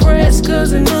even pressed,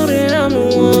 'cause I know that I'm the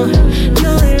one.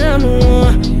 Know that I'm the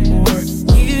one for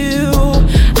you.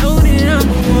 Know that I'm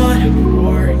the one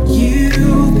for you.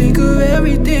 Think of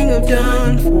everything I've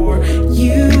done for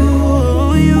you.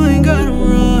 You ain't gotta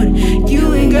run, you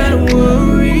ain't gotta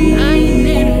worry. I ain't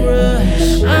in a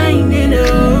rush, I ain't in a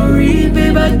hurry.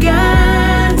 Babe, I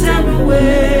got time to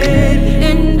wait,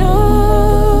 and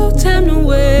no time to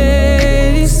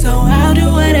wait. So I'll do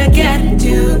what I gotta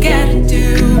do, gotta do.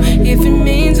 If it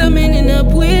means I'm ending up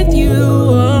with you,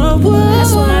 oh,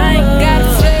 that's why I ain't gotta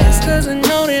flex, 'cause I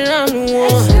know that I'm the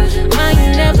one. I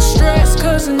ain't never stressed,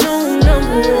 'cause I know I'm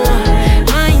number one.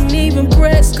 I ain't even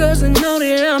pressed,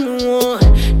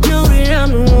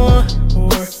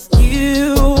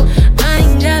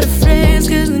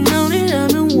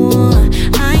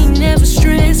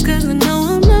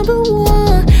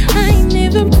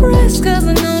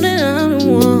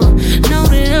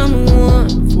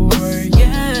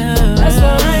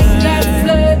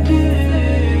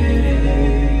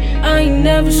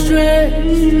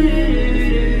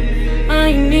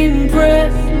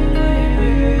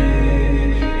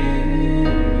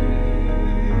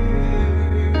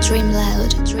 Dream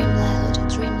loud, dream loud,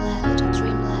 dream loud,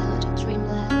 dream loud, dream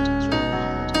loud.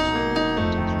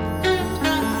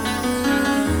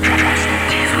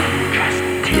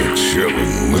 You're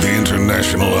chilling with the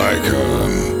international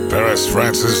icon, Paris,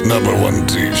 France's #1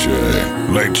 DJ,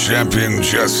 late champion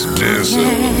Just Dizle.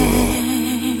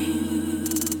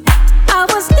 I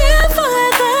was never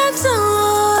at the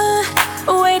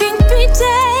door, waiting 3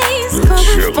 days You're for a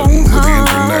chilling phone with the call.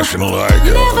 international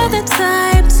icon. Never the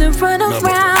type to run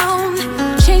around,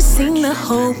 chasing the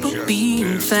hope of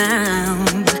being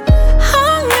found.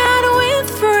 Hung out with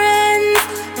friends,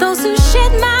 those who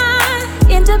shared my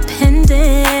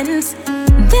independence.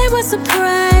 They were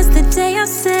surprised the day I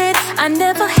said I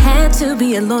never had to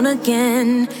be alone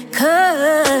again.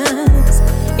 'Cause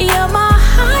you're my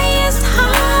highest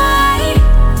high,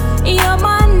 you're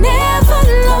my never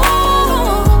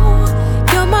low,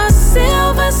 you're my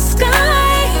silver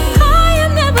sky, I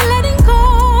am never letting go.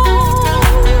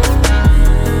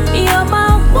 You're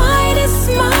my whitest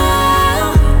smile,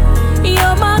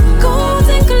 you're my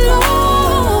golden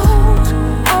glow,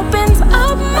 opens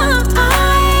up my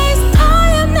eyes, I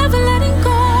am never letting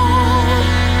go.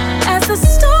 As the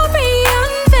story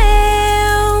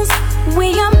unveils, we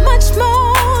are much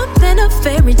more than a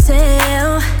fairy tale.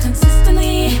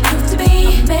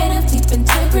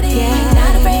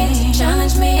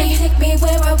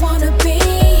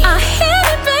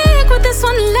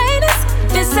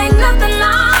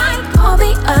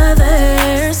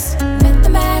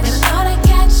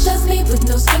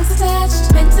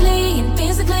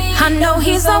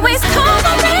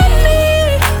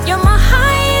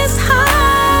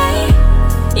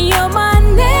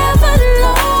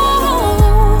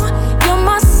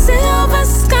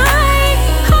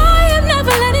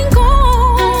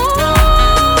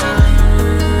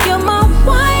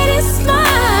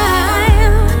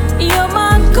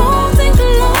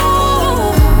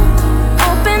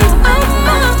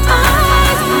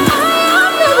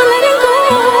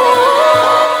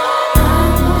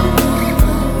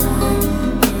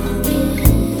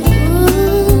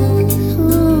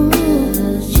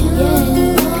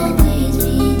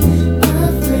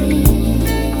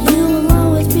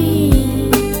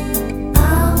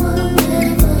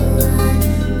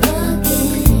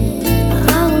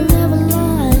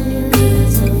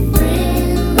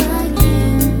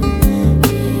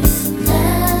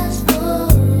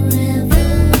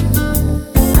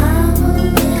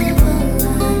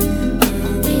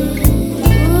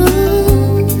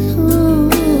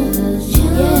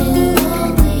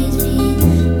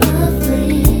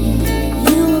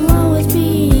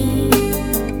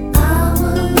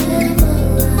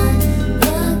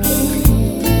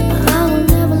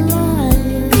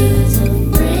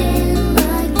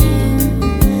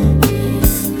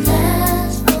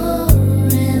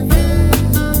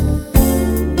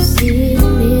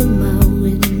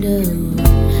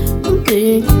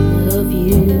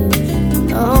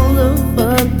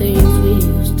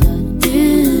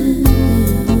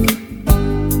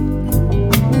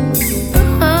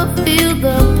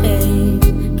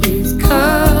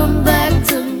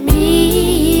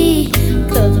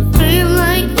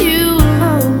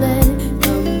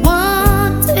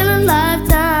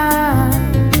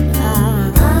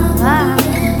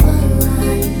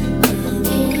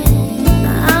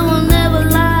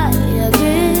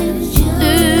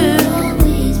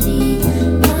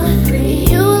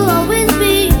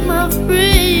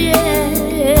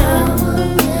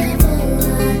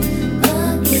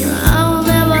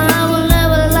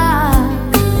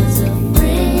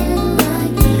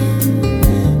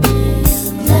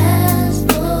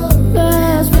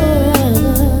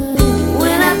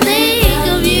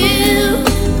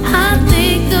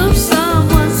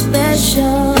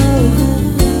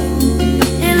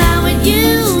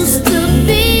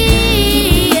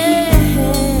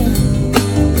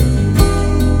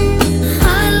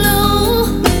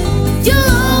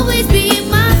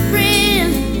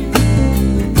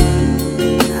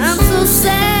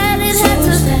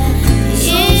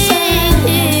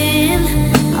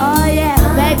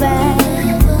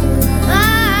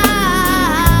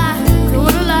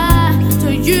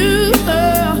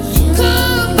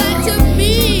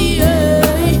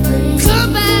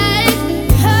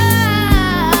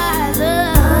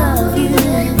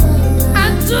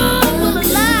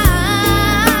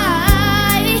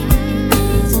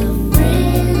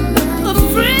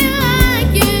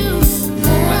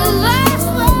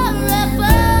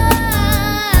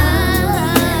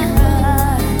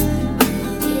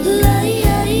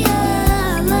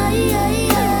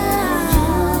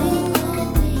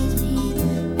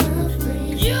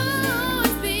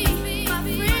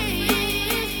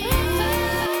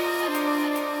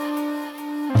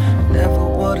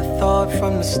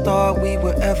 from the start we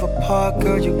were ever apart.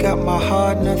 Girl, you got my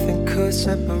heart, nothing could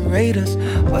separate us.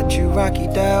 But you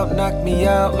rockied out, knocked me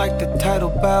out like the title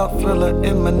bout Thriller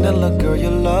in Manila. Girl,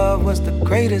 your love was the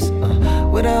greatest.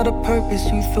 Without a purpose,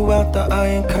 you threw out the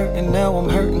iron curtain. Now I'm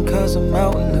hurting cause I'm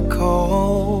out in the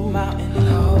cold.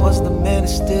 Was the man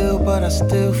still, but I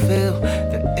still feel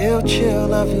the ill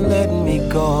chill of you letting me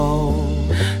go.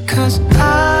 Cause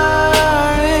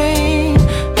I ain't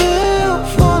built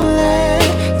for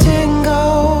letting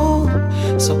go.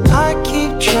 So I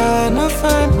keep trying to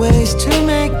find ways to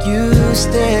make you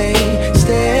stay.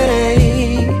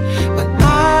 But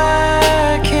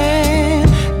I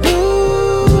can't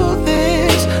do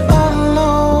this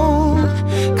alone.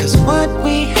 Cause what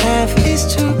we have is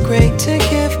too great to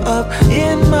give up.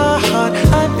 In my heart,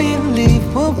 I believe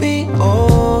we'll be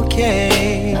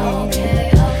okay.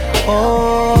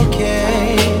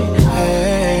 Okay,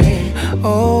 hey,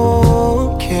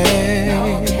 okay,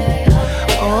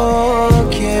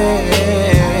 okay.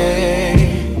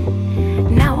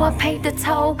 Now I paid the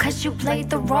toll cause you played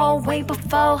the role way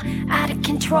before. Out of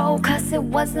control cause it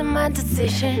wasn't my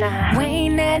decision. We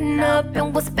ain't adding up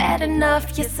and what's bad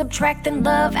enough. You're subtracting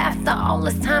love after all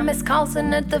this time it's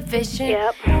causing a division.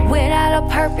 Without a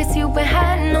purpose you've been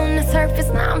hiding on the surface.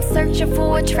 Now I'm searching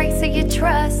for a trace of your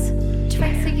trust.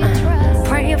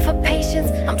 Praying for patience.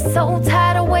 I'm so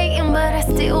tired of waiting, but I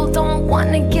still don't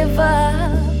wanna give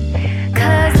up.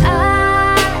 Cause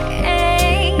I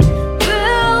ain't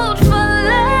built for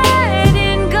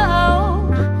letting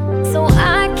go. So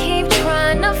I keep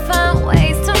trying to find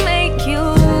ways to make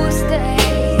you stay.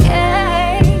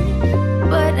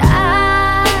 But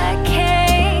I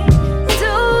can't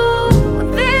do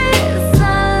this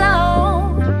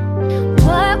alone.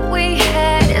 What we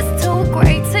had is too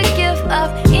great to give up.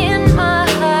 In my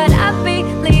heart, I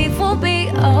believe we'll be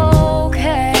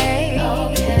okay. Okay.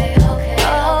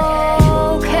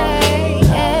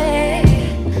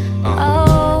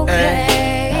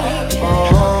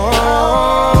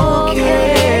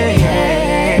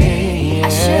 I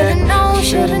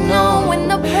should've known when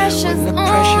the pressure's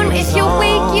on. If you're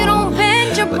weak, you don't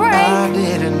bend your break. I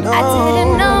didn't know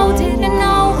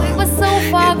we were so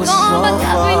far gone. But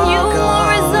loving you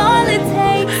more is all it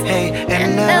takes.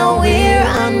 And now we're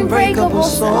unbreakable,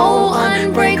 so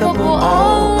unbreakable,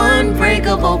 oh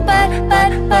unbreakable. But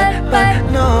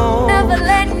no, never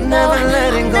letting go. I'm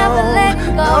never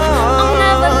letting go.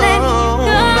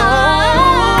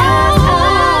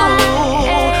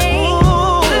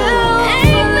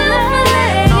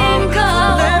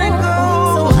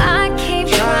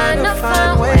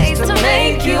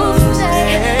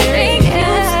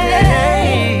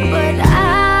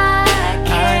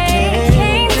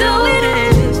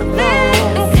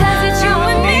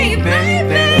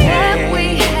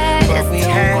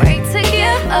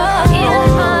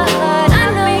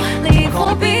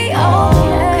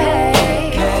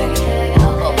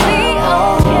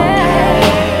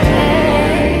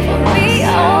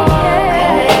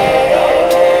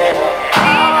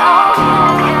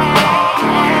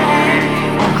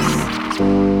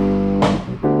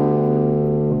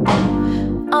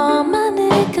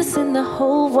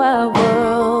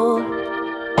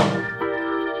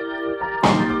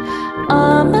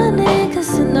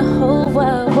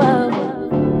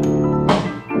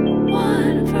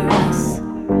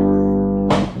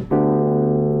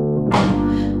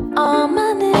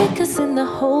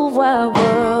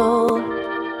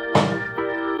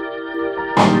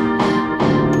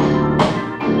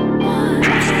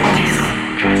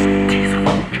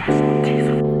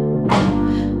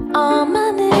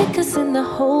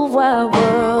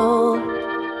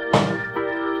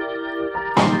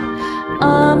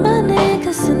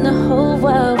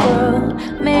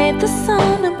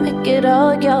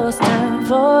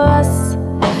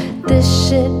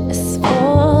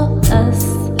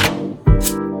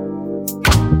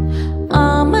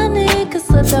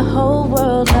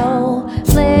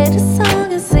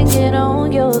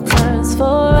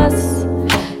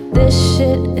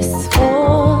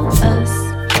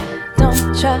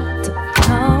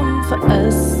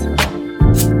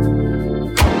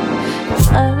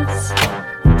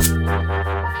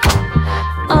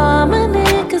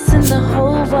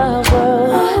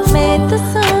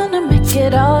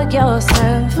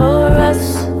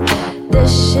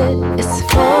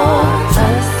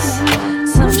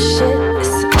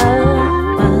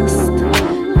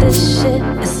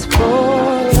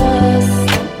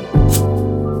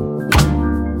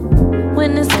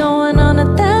 When it's going on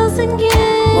 1,000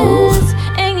 years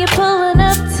and you're pulling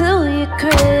up to your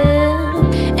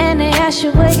crib and they ask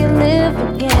you where you live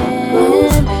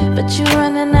again, but you're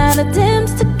running out of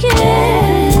Dems to give.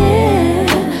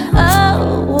 Oh,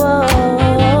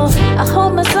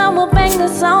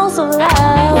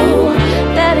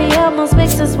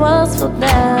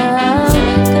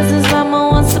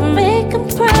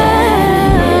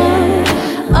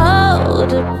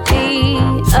 to be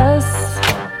us.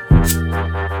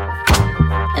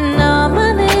 And all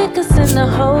my niggas in the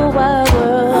whole wide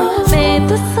world made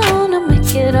the song to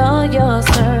make it all yours.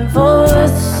 Turn for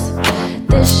us.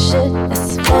 This shit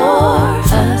is for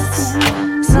us.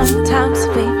 Sometimes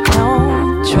we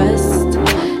don't trust.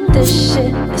 This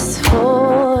shit is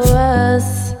for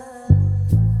us.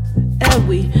 And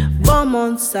we bomb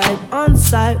on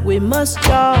sight, we must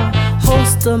draw.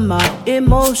 Host of my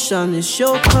emotion, it's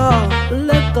your call.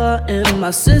 Liquor in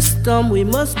my system, we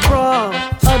must brawl.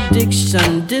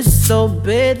 Addiction,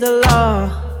 disobey the law.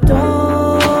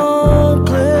 Don't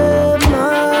clip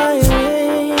my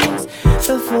wings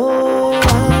before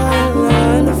I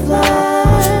learn to fly.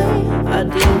 I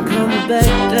didn't come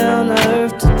back down to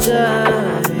earth to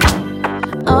die.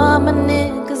 All my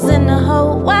niggas in the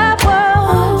whole wide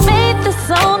world made the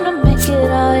song to make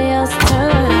it all yours.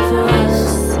 Turn for us.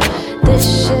 This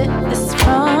shit is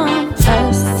from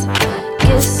us.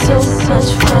 Get so much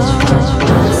from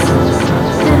us.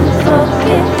 Then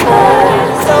forget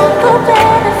us. Don't go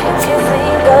bad if you can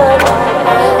see good one.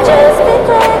 Just be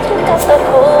glad you got the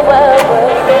whole wide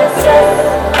world. It's us.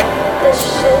 This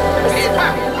shit is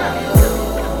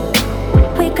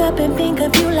wake up and think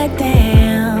of you like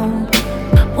damn.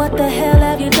 What the hell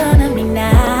have you done to me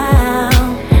now?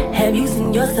 Have you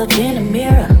seen yourself in the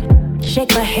mirror?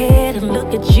 Shake my head and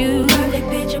look at you. Perfect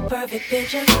picture, perfect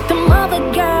picture. Them other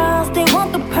girls, they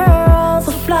want the pearls.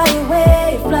 So fly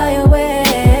away, fly away.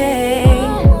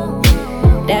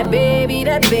 That baby,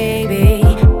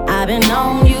 I've been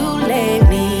on you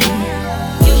lately.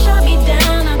 You shut me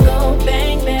down, I go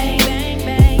bang, bang, bang,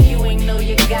 bang. You ain't know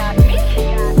you got me.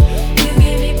 You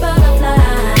give me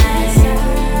butterflies.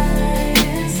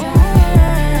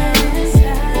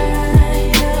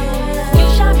 You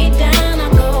shut me down, I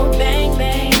go bang,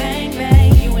 bang, bang, bang.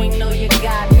 You ain't know you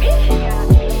got me.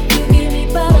 You give me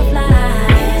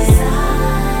butterflies.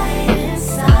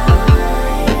 Inside.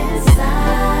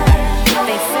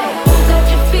 They say, who got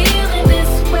you feeling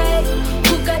this way?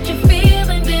 Who got you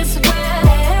feeling this way?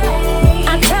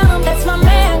 I tell them that's my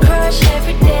man crush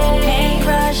every day. Man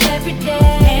crush every day.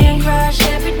 Man crush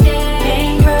every day.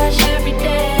 Man crush every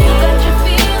day. Who got you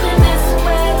feeling this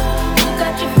way? Who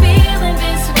got you feeling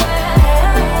this way?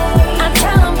 I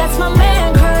tell them that's my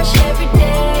man crush every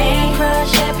day. Man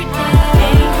crush every day.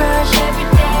 Man crush every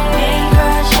day. Man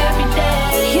crush every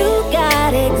day. You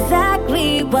got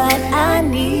exactly what I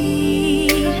need.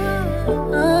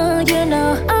 You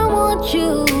know I want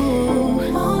you.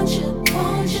 Want you,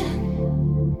 want you,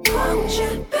 want you,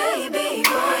 baby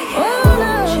boy. Oh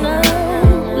no, no.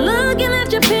 Looking at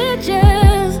your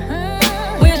pictures,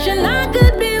 wishing I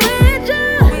could be with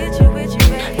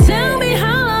you. Tell me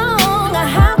how long I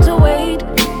have to wait.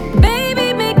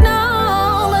 Baby, make no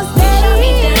mistake. Shut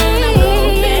me down, I go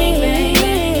bang, bang,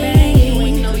 bang, bang. You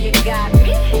ain't know you got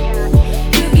me.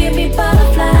 You give me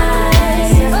butterflies.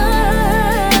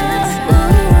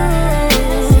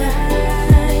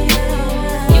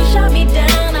 You shut me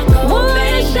down, I go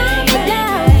bang, bang,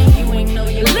 bang. You ain't know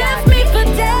you left me for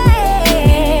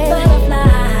dead.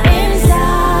 Butterflies.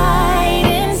 Inside,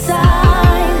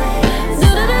 inside.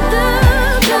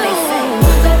 Do-do-do-do-do. They say,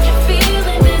 who got you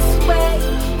feeling this way?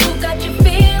 Who got you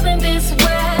feeling this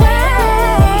way?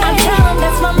 I tell them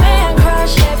that's my man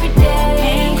crush every day.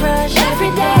 Man crush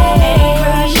every day. Man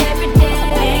crush every day.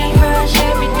 Man crush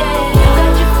every day. Who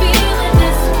got you feeling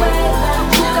this way?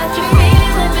 Who got you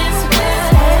feeling this way?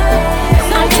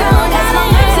 I tell them that's my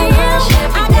man crush every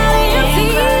day. Man crush every day. Man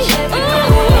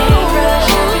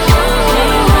crush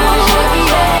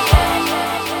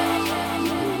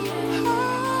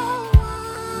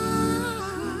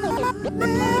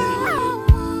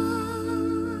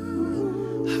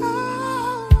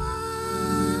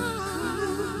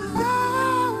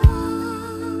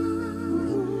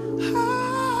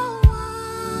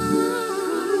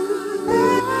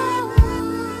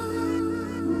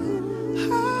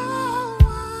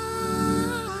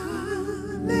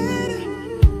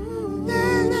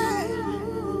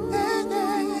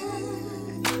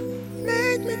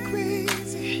every Make me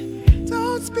crazy,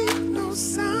 don't speak no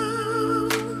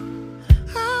sound.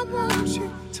 I want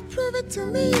you to prove it to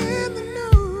me in the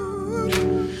nude.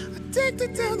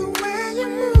 Addicted to the way you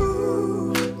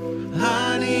move.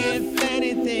 Honey, if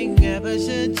anything ever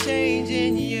should change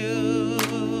in you,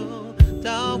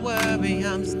 don't worry,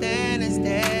 I'm standing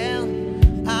still.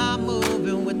 I'm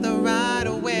moving with the right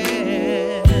of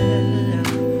way.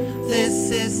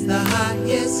 This is the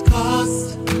highest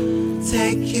cost.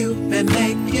 Take you and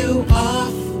make you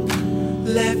off.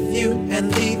 Left you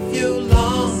and leave you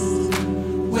lost.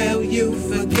 Will you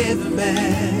forgive me?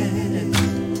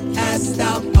 Asked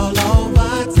out all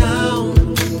over town.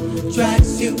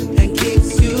 drags you and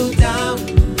keeps you down.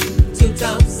 2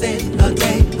 times in a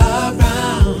day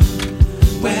around.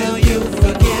 Will you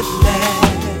forgive me?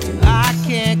 I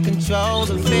can't control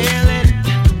the feeling,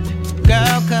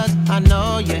 girl, 'cause I know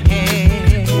you're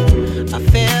here. I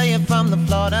feel you from the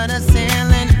floor to the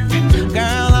ceiling.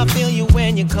 Girl, I feel you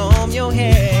when you comb your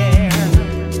hair.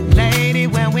 Lady,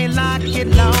 when we lock it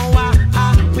low,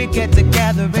 we get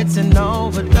together, it's an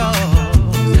overdose.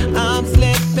 I'm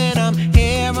slipping, I'm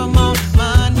here, I'm on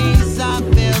my knees. I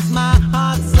feel my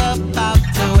heart's about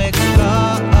to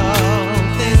explode.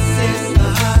 This is the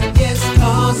highest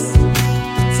cost.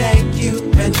 Take you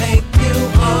and make you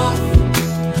off.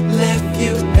 Left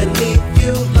you and leave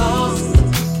you lost.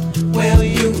 Will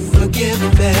you forgive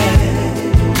me?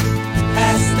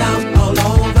 Passed out all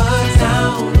over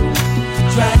town.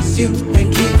 Drags you and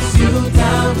keeps you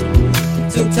down.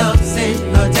 2 times in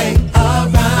a day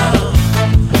around.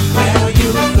 Will you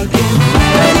forgive me?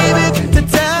 Baby, to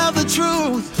tell the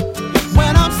truth,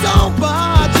 when I'm sober,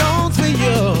 I don't for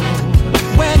you.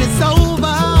 When it's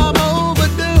over, I'm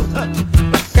overdue.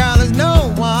 Girl, there's no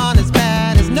one as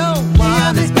bad as no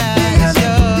one as bad as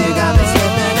you. You got me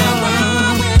slipping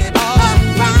around with it,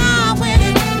 around with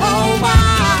it, oh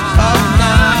wow. Oh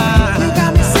nah. You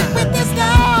got me sick with this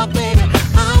love, baby.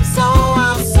 I'm so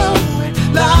in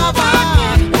love.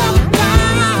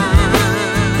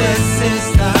 This is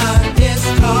the highest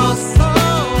cost.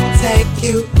 Take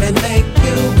you and make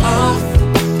you off.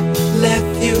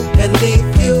 Left you and leave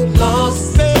you lost.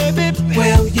 Baby,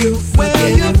 will you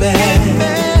forgive me?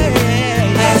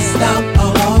 Passed out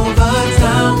all over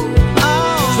town.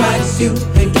 Drags you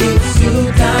and keeps you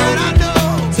down.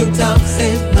 2 times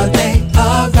in a day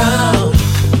around.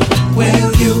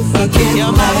 Will you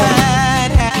forgive me?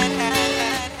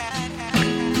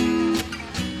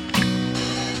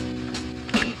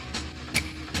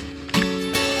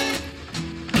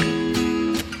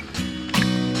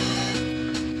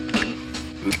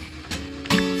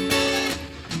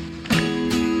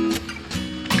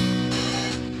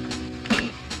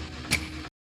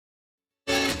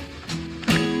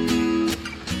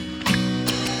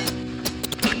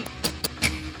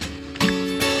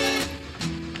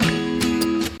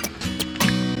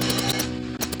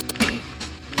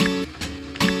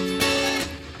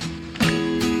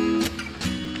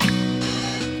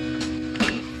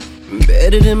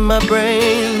 Embedded in my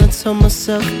brain, I told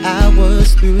myself I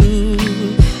was through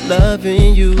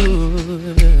loving you.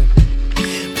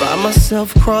 Find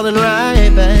myself crawling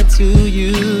right back to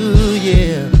you,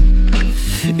 yeah.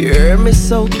 You hurt me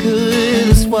so good,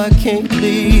 that's why I can't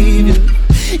leave you.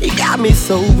 You got me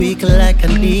so weak like I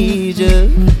need you.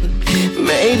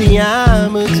 Maybe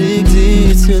I'm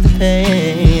addicted to the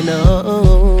pain,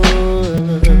 oh.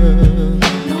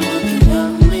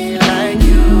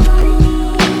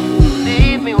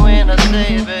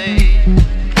 Say, babe,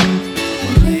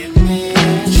 believe me,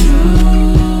 it's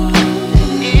true.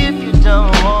 If you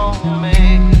don't want me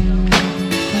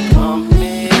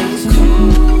it's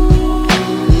cool.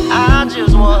 I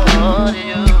just want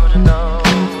you to know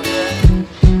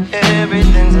that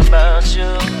everything's about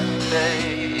you,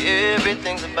 babe.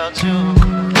 Everything's about you.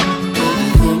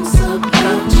 Everything's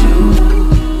about you.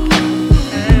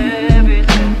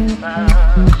 Everything's about you. Everything's about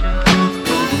you.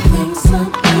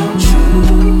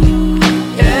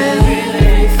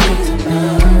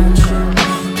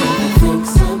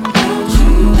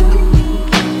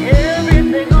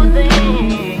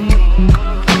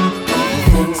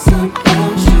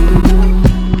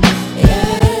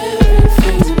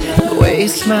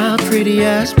 Smile, pretty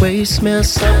eyes, way you smell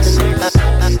something.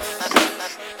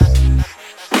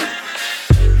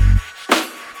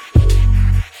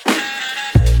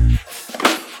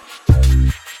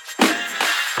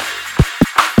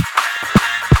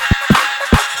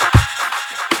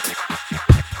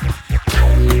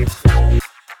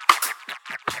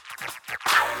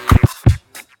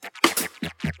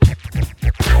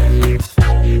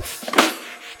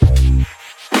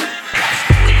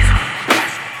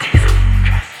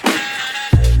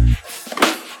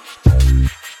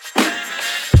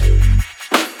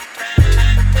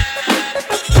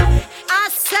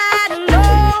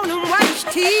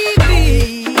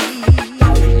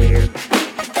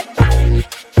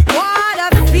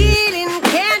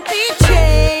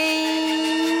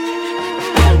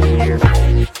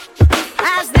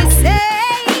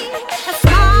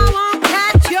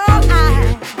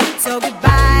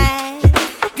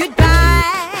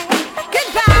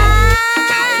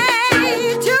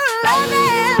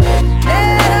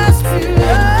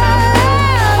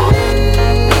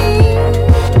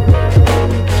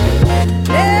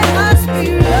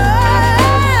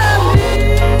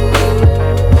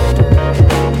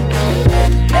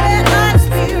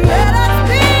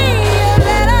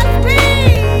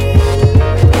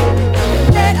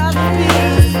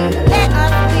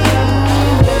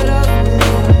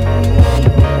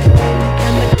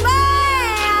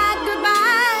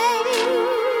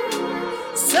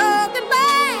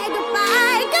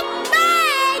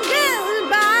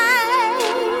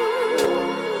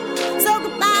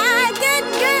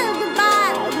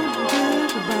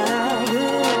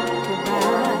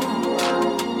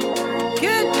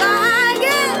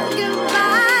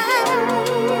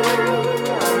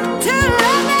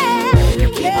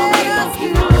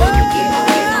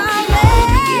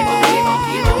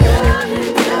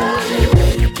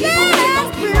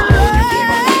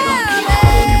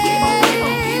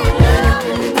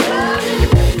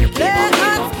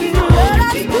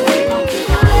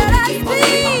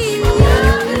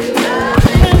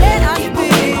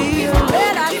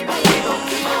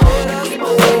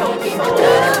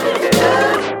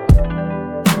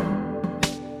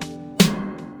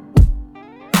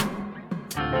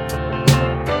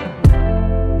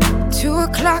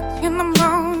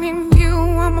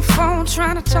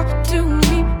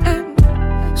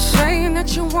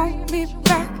 that you want me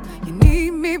back, you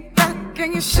need me back,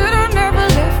 and you should've never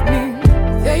left me.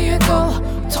 There you go,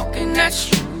 talking that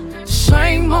shit.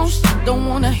 Same old shit, don't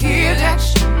wanna hear that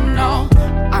shit, no.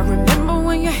 I remember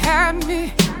when you had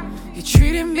me, you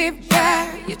treated me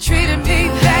bad, you treated me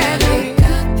badly.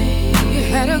 You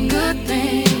had a good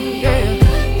thing, yeah.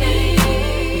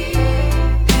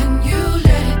 And you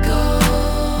let it go.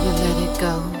 You let it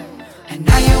go. And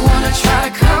now you wanna try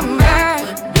to come back.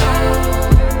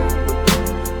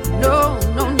 No,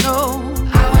 no, no,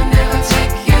 I will never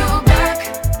take you back.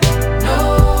 No,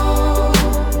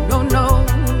 no, no,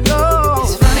 no.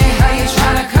 It's funny how you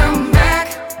try to come back.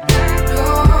 No,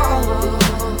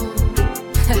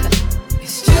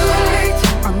 it's too late.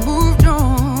 I moved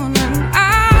on and I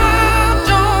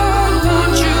don't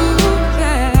want you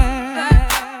back.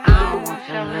 I don't want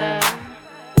your love.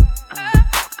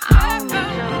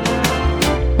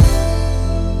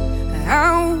 I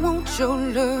don't want your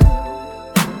love.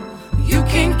 You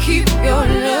can keep your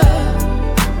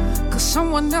love, 'cause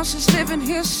someone else is living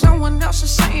here, someone else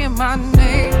is saying my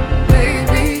name,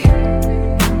 baby.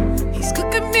 He's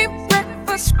cooking me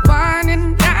breakfast, wine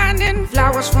and dining,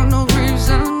 flowers for no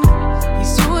reason.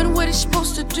 He's doing what he's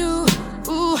supposed to do.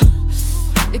 Ooh,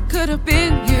 it could have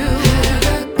been you.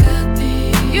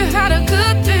 You had a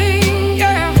good thing,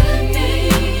 yeah.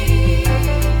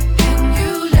 And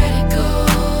you let it go.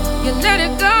 You let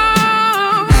it go.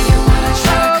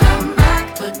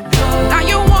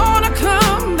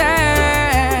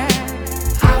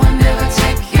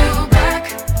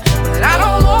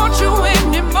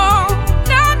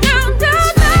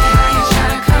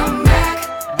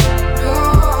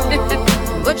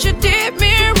 But you did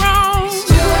me wrong. It's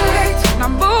too late. I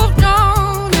moved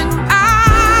on and I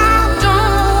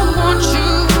don't want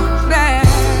you back.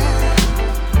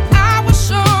 I was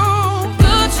so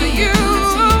good to you.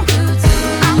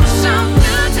 I was so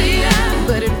good to you.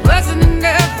 But it wasn't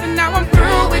enough, and now I'm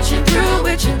through with you, through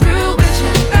with you, through with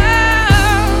you.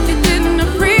 Oh, you didn't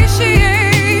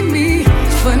appreciate me.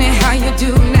 It's funny how you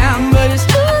do now, but it's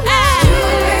too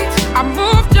late. I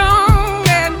moved on.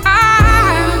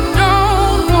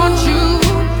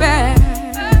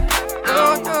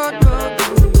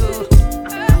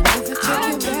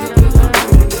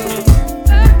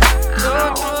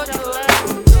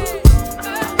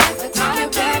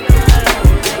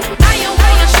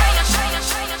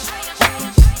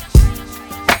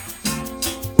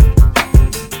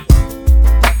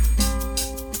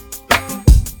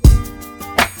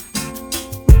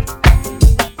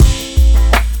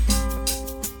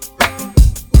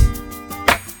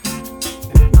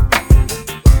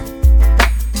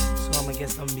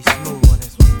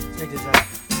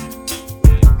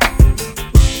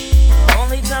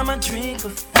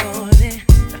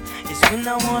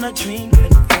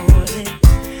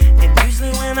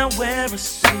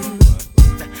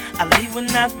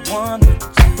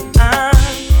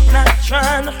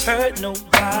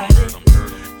 Nobody,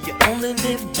 you only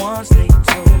live once, they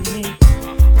told me.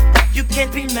 You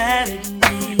can't be mad at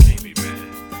me,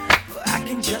 but I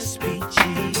can just be G.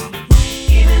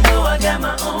 Even though I got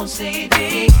my own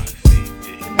CD,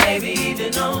 maybe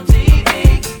even on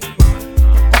TV,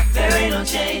 there ain't no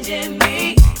change in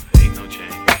me.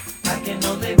 I can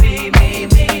only be me,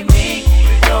 me, me.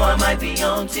 Though I might be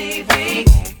on TV,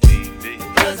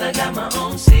 because I got my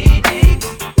own CD.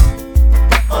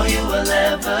 All you will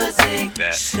ever see,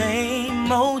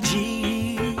 same OG.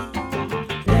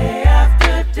 Day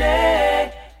after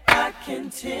day, I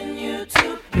continue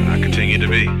to be. I continue to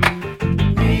be.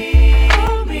 Me,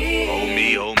 oh me, oh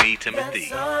me, oh me, Timothy.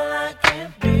 That's all I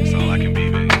can be. That's all I can be,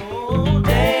 baby. Oh,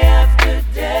 day after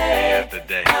day, day after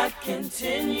day, I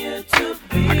continue to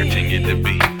be. I continue to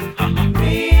be.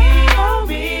 Me, oh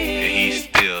me, and he's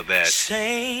still that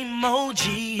same OG.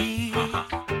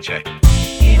 Check.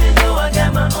 Even though I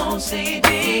got my own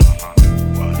CD,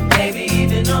 maybe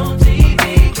even on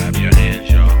TV, clap your hands,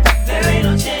 y'all. There ain't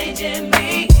no change in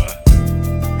me.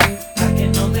 I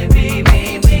can only be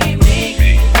me, me,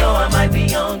 me. Though I might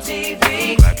be on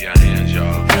TV, clap your hands,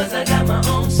 y'all. 'Cause I got my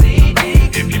own CD.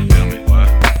 If you feel me, what?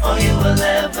 All you will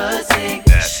ever see,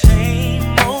 that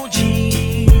same OG.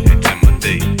 And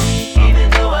Timothy. Even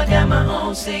though I got my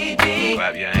own CD,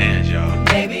 clap your hands, y'all.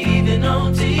 Maybe even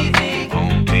on TV.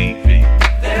 On TV.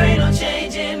 There ain't no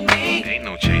change in me. Ain't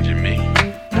no change in me.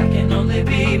 I can only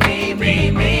be me,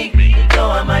 me, me.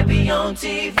 Though I might be on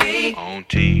TV. On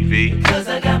TV. 'Cause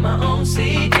I got my own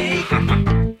CD.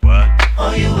 What?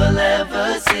 All you will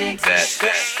ever see. That.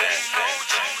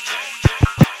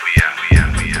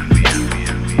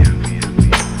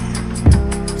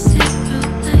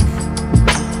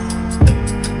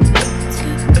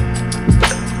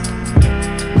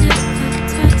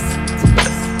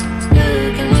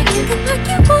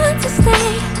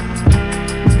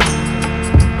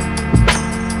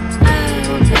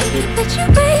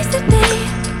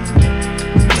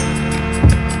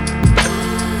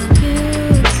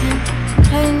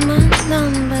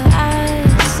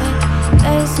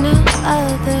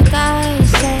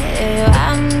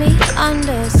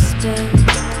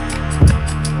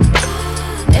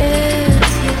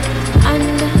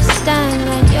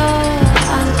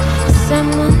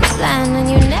 plan, and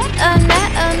you never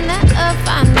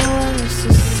find the words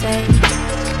to say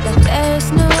that there's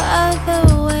no other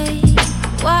way.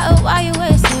 Why you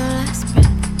wasting your last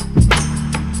breath?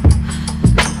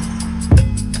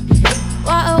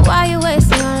 Why you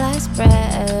wasting your last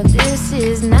breath? This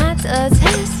is not a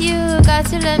test. You got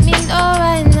to let me know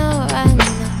right now, right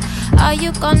now. Are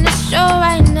you gonna show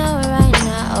right now, right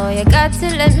now? Oh, you got to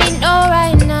let me know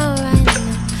right now, right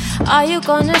now. Are you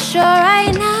gonna show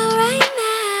right now, right now?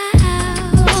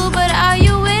 But are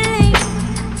you willing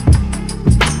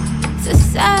to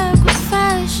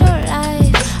sacrifice your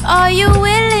life? Are you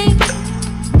willing?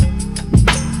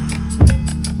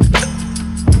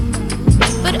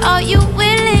 But are you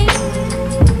willing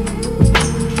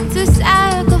to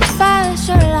sacrifice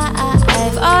your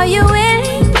life? Are you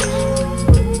willing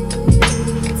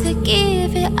to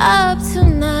give it up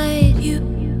tonight? You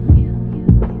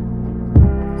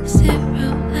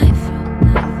zero life,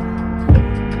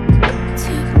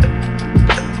 two,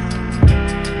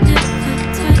 never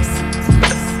twice,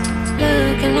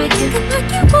 looking like you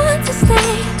want to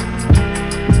stay.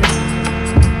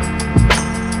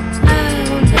 I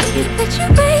won't let you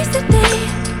waste the day.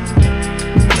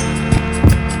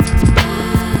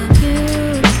 You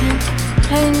can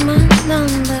play my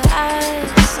number. I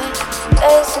say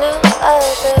there's no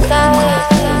other guy.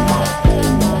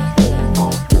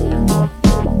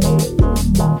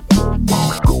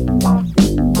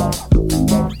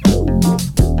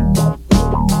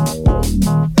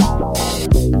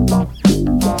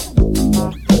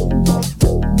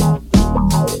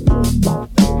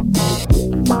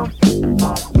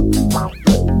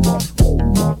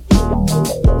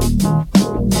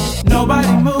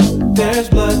 Nobody move, there's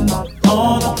blood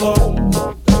on the floor,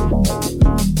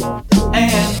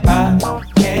 and I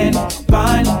can't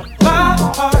find my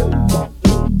heart.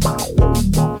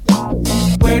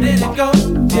 Where did it go?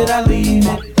 Did I leave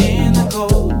it in the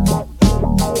cold?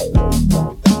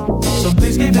 So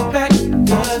please give it back,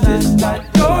 'cause it's not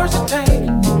yours to take.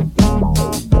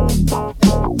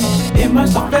 It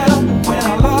must have fell when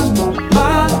I lost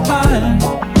my mind,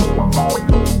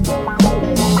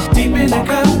 deep in the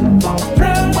cup,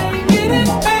 drowning in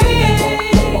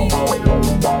pain.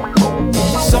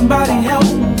 Somebody help,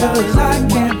 'cause I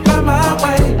can't find my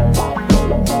way.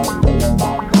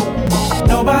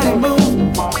 Nobody move,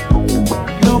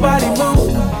 nobody move.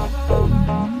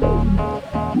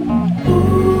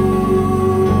 Ooh.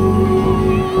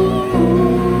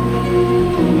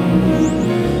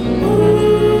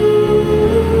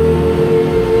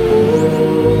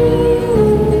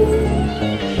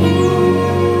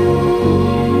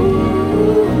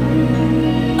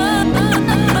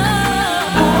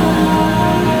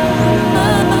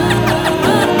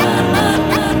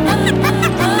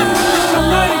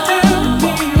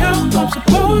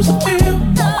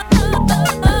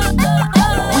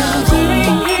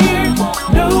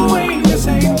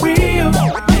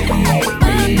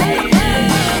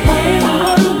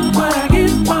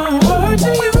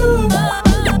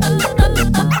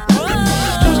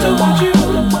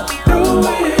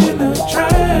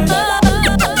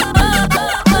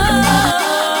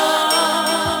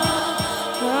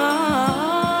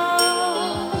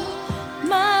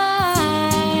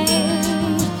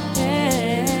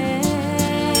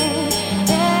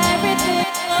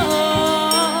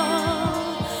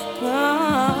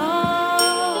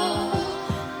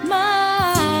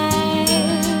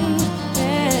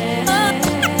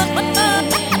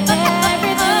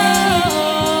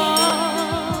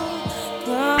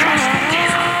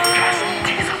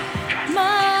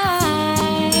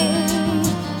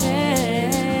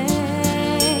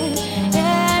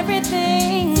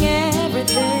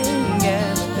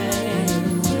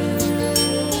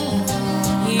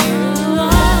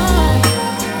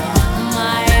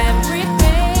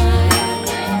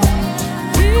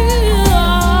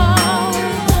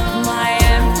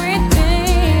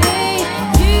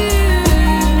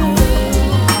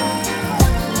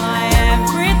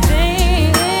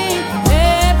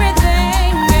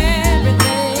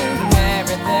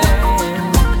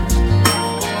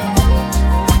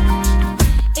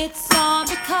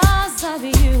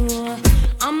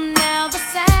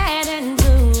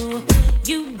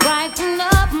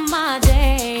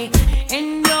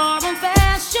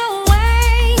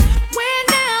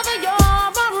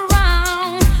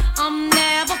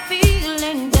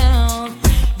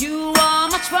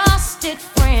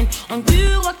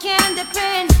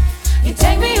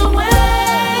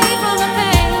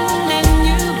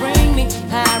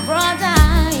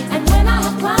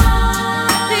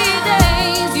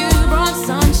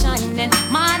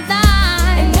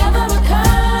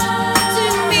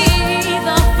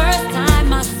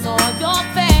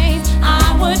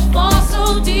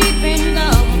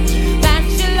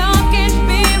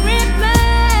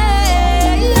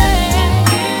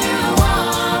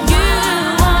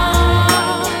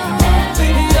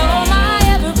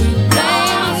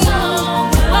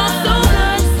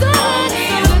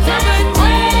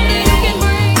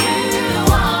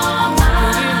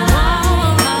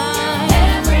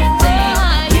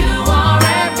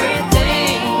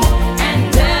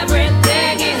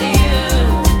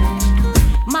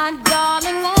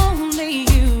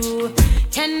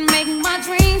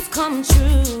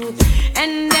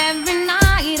 And every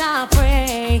night I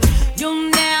pray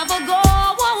you'll never go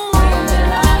away.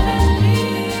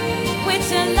 With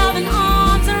your loving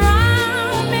arms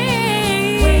around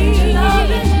me.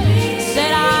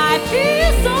 Said I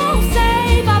feel so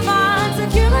safe, I find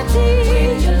security.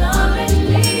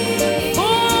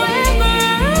 Forever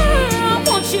I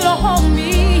want you to hold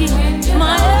me.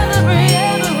 My every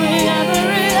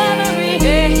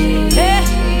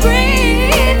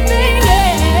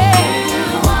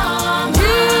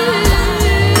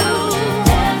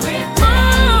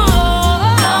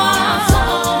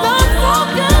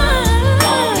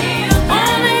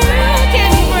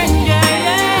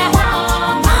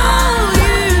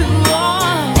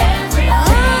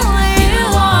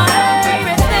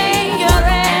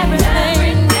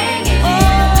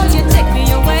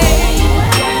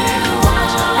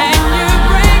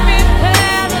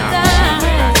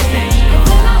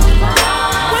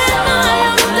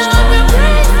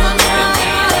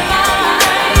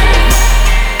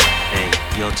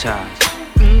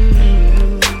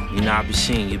I be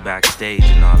seeing you backstage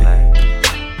and all that.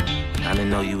 I didn't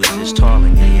know you was this tall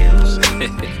in your heels.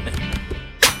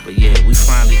 But yeah, we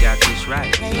finally got this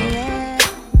right, you know?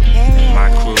 My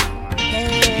crew,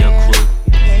 your crew.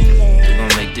 We're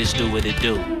gonna make this do what it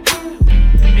do.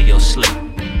 Hey, yo, Slip.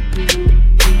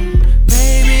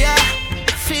 Baby, I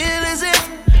feel as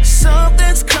if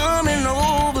something's coming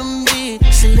over me.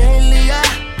 So lately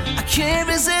I can't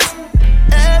resist.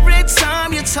 Every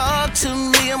time you talk to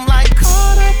me, I'm like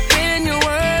caught up in your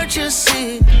words, you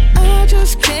see. I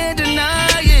just can't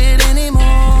deny it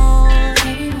anymore.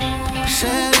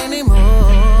 Said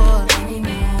anymore.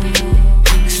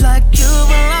 It's like you've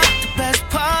unlocked the best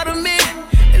part of me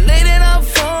and laid it out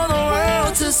for the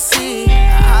world to see.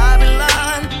 I've been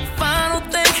lying, final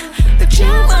thing that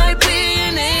you might be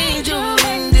an angel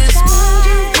in disguise.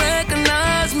 You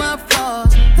recognize my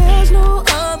flaws. There's no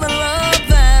other love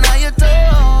that I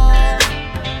adore.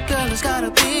 Girl, it's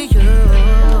gotta be you.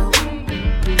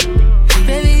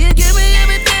 Baby, you give me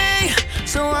everything,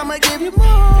 so I'ma give you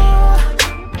more.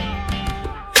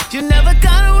 You never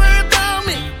gotta worry about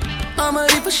me, I'ma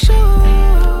be for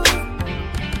sure.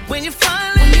 When you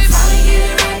finally get it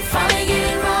right, finally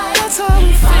get it right. That's how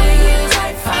we finally get it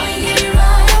right, finally get it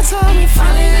right. That's how we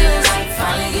finally get it right,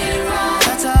 finally get it right.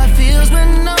 That's how it feels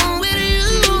when I'm with you,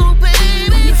 baby.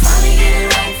 When you finally get it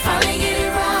right, finally get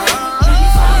it right. When you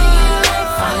finally get it right,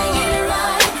 finally get it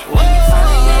right. When you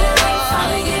finally get it right,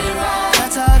 finally get it right.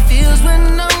 That's how it feels when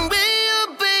I'm with you,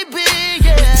 baby.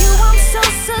 Yeah. With you I'm so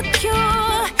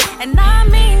secure, and I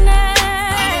mean it.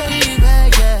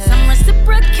 Some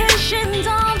reciprocation's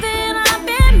all that I've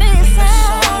been missing.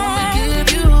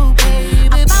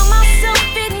 I found myself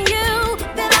in you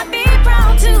that I'd be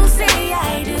proud to say I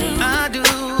do.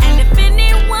 And if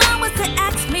anyone was to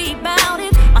ask me about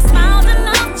it, my smile's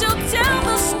enough to tell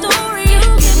the story. You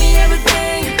give me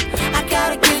everything, I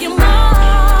gotta give you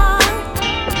more.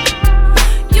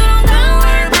 You don't gotta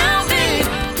worry about me,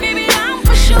 baby, I'm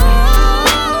for sure.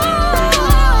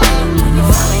 When you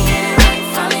finally get it right,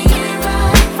 finally get it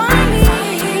right.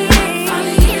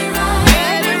 Finally get it right.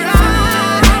 Get it right.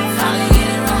 Finally get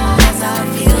it right. That's how it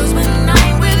feels when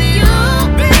I'm with you,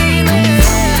 baby.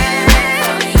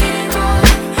 Finally get it right. Finally get it right.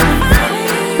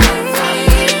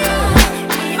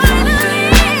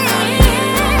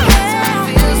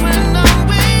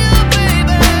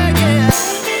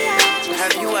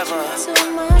 Have you ever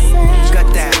got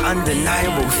that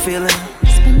undeniable feeling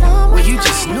where you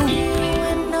just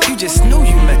knew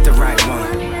you met the right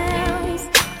one?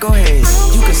 Go ahead,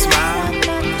 you can smile,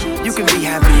 you can be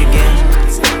happy again.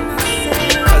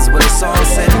 Cause when it's all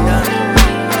said and done,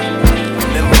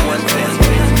 remember one thing,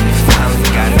 you finally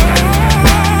got it right.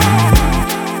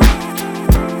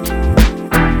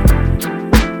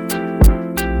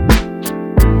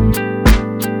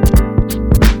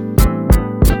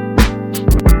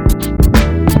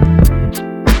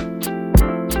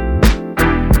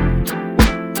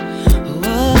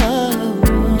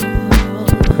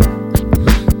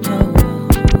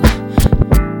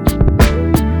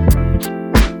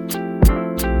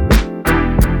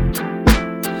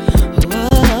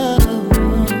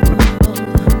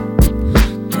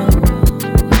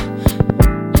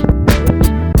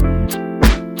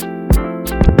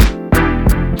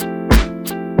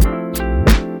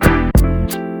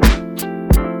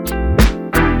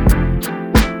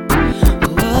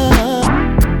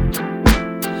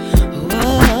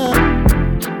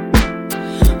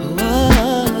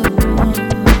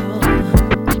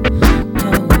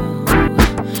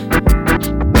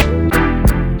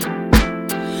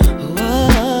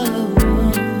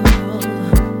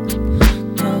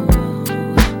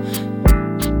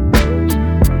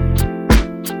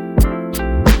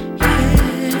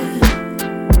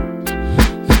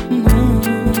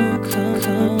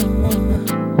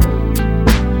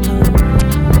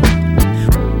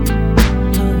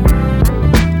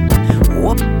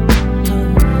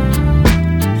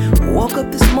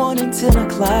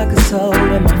 o'clock or so,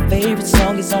 and my favorite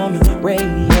song is on the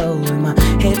radio, and my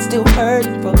head still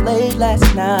hurting from late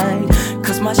last night,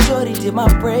 cause my shorty did my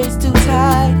braids too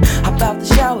tight. Hop out the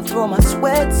shower, throw my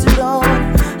sweatsuit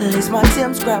on, lace my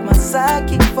Timbs, grab my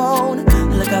sidekick phone,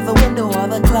 look out the window, all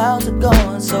the clouds are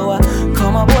gone, so I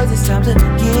call my boys, it's time to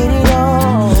get it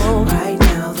on. Right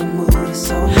now the mood is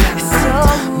so right, it's so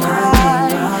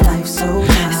right. My life so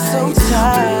tight, it's so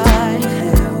tight.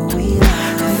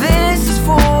 This is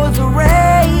for the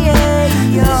radio.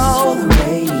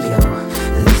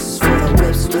 This is for the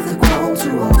whips with the chrome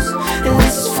 2-0s. And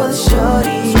this is for the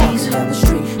shorties walking down the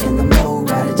street in the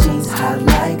low-rider jeans, hot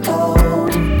like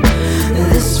gold. And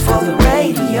this is for the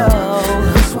radio.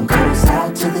 This one goes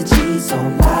out to the G's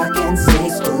on lock and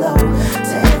 6 below.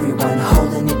 To everyone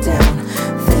holding it down,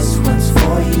 this one's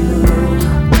for you.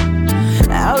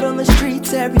 Out on the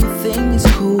streets, everything is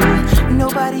cool.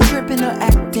 Nobody tripping or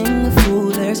acting a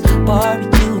fool. There's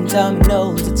barbecue and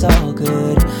dominoes, it's all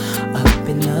good. Up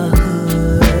in the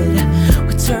hood,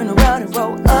 we turn around and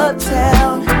roll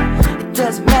uptown. It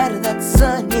doesn't matter that the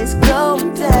sun is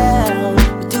going down.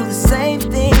 We do the same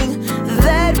thing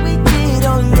that we did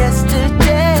on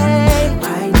yesterday.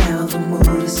 Right now the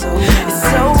mood is so right, it's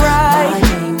so right. My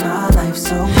game, my life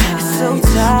so tight, it's so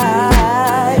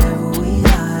tight.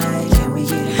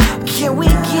 Can we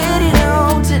get it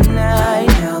on tonight?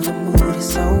 Right now the mood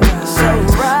is so right, so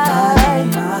right.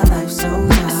 My life so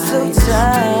tight, so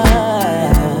tight.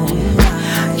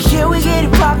 Can we get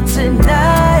it poppin'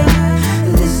 tonight?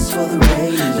 This is for the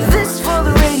radio. This is for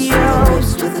the radio.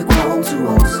 Whips with the chrome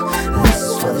 2-0s. This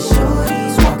is for the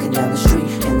shorties walking down the street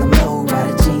in the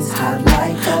low-rider jeans, hot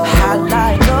like gold. Hot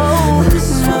like gold. This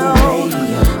is for the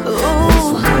radio. This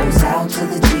one goes out to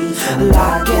the G's,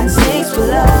 lock and 6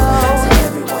 below.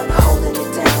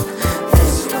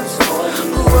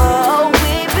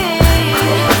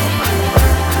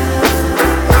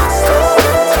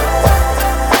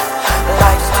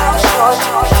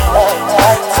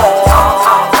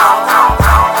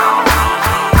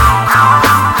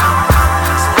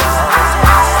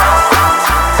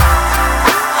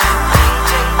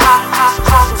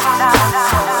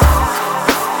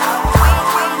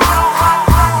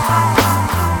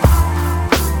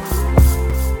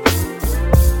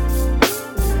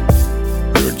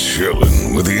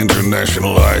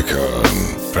 International icon,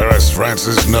 Paris,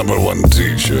 France's #1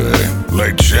 DJ,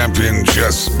 late champion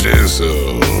Just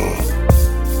Dizle.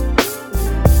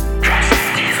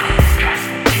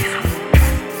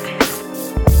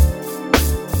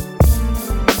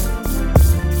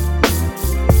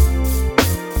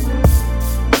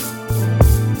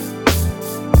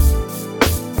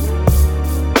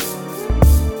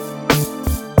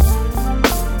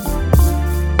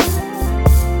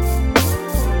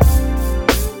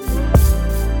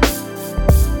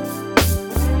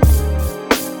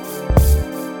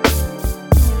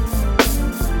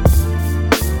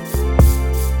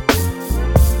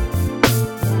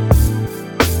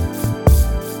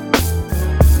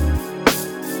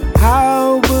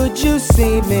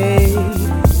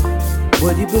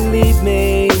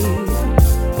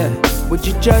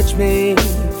 Judge me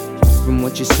from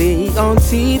what you see on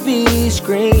TV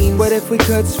screen. What if we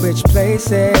could switch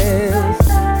places?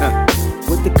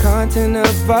 Would the content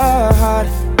of our heart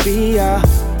be our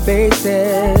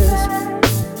basis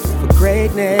for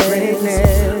greatness?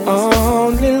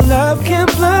 Only love can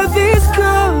blur these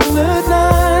colored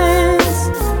lines.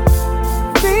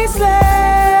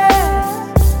 Faceless,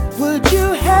 would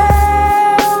you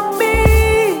help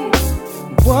me?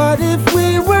 What if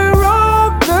we were all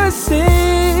the same?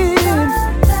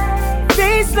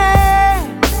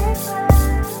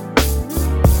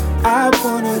 I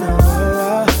wanna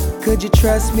know, could you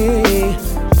trust me?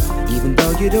 Even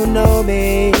though you don't know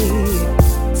me,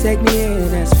 take me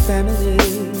in as family.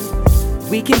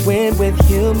 We can win with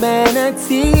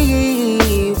humanity.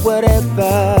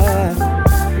 Whatever,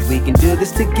 we can do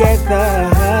this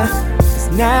together. It's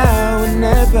now or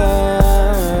never.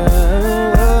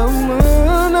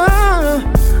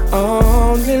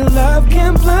 Only love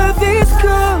can blur these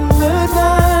colored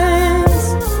lines.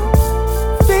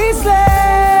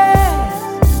 Faceless,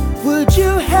 would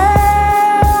you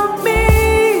help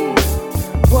me?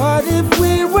 What if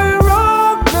we were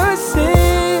all the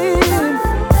same?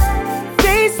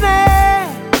 Faceless,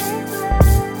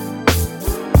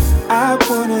 I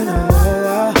wanna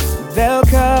know. There'll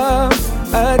come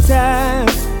a time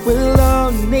we'll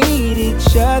all need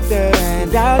each other,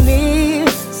 and I'll need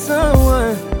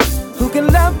someone who can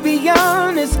love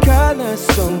beyond his color.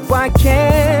 So why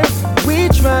can't we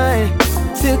try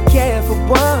to care for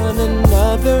one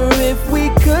another? If we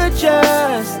could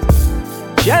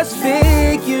just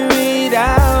figure it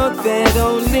out. that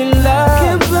only love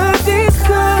can blur these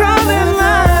colored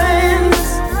lines.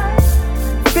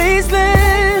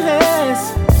 Faceless,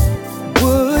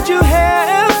 would you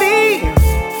help me?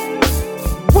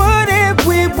 What if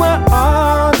we were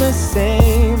all the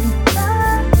same?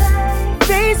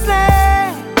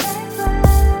 Faceless,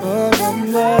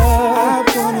 I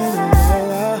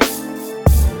wanna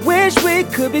wish we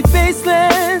could be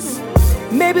faceless.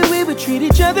 Maybe we would treat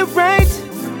each other right.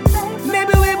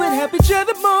 Maybe we would help each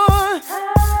other more.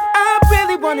 I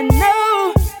really wanna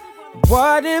know,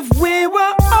 what if we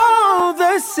were all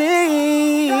the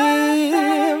same?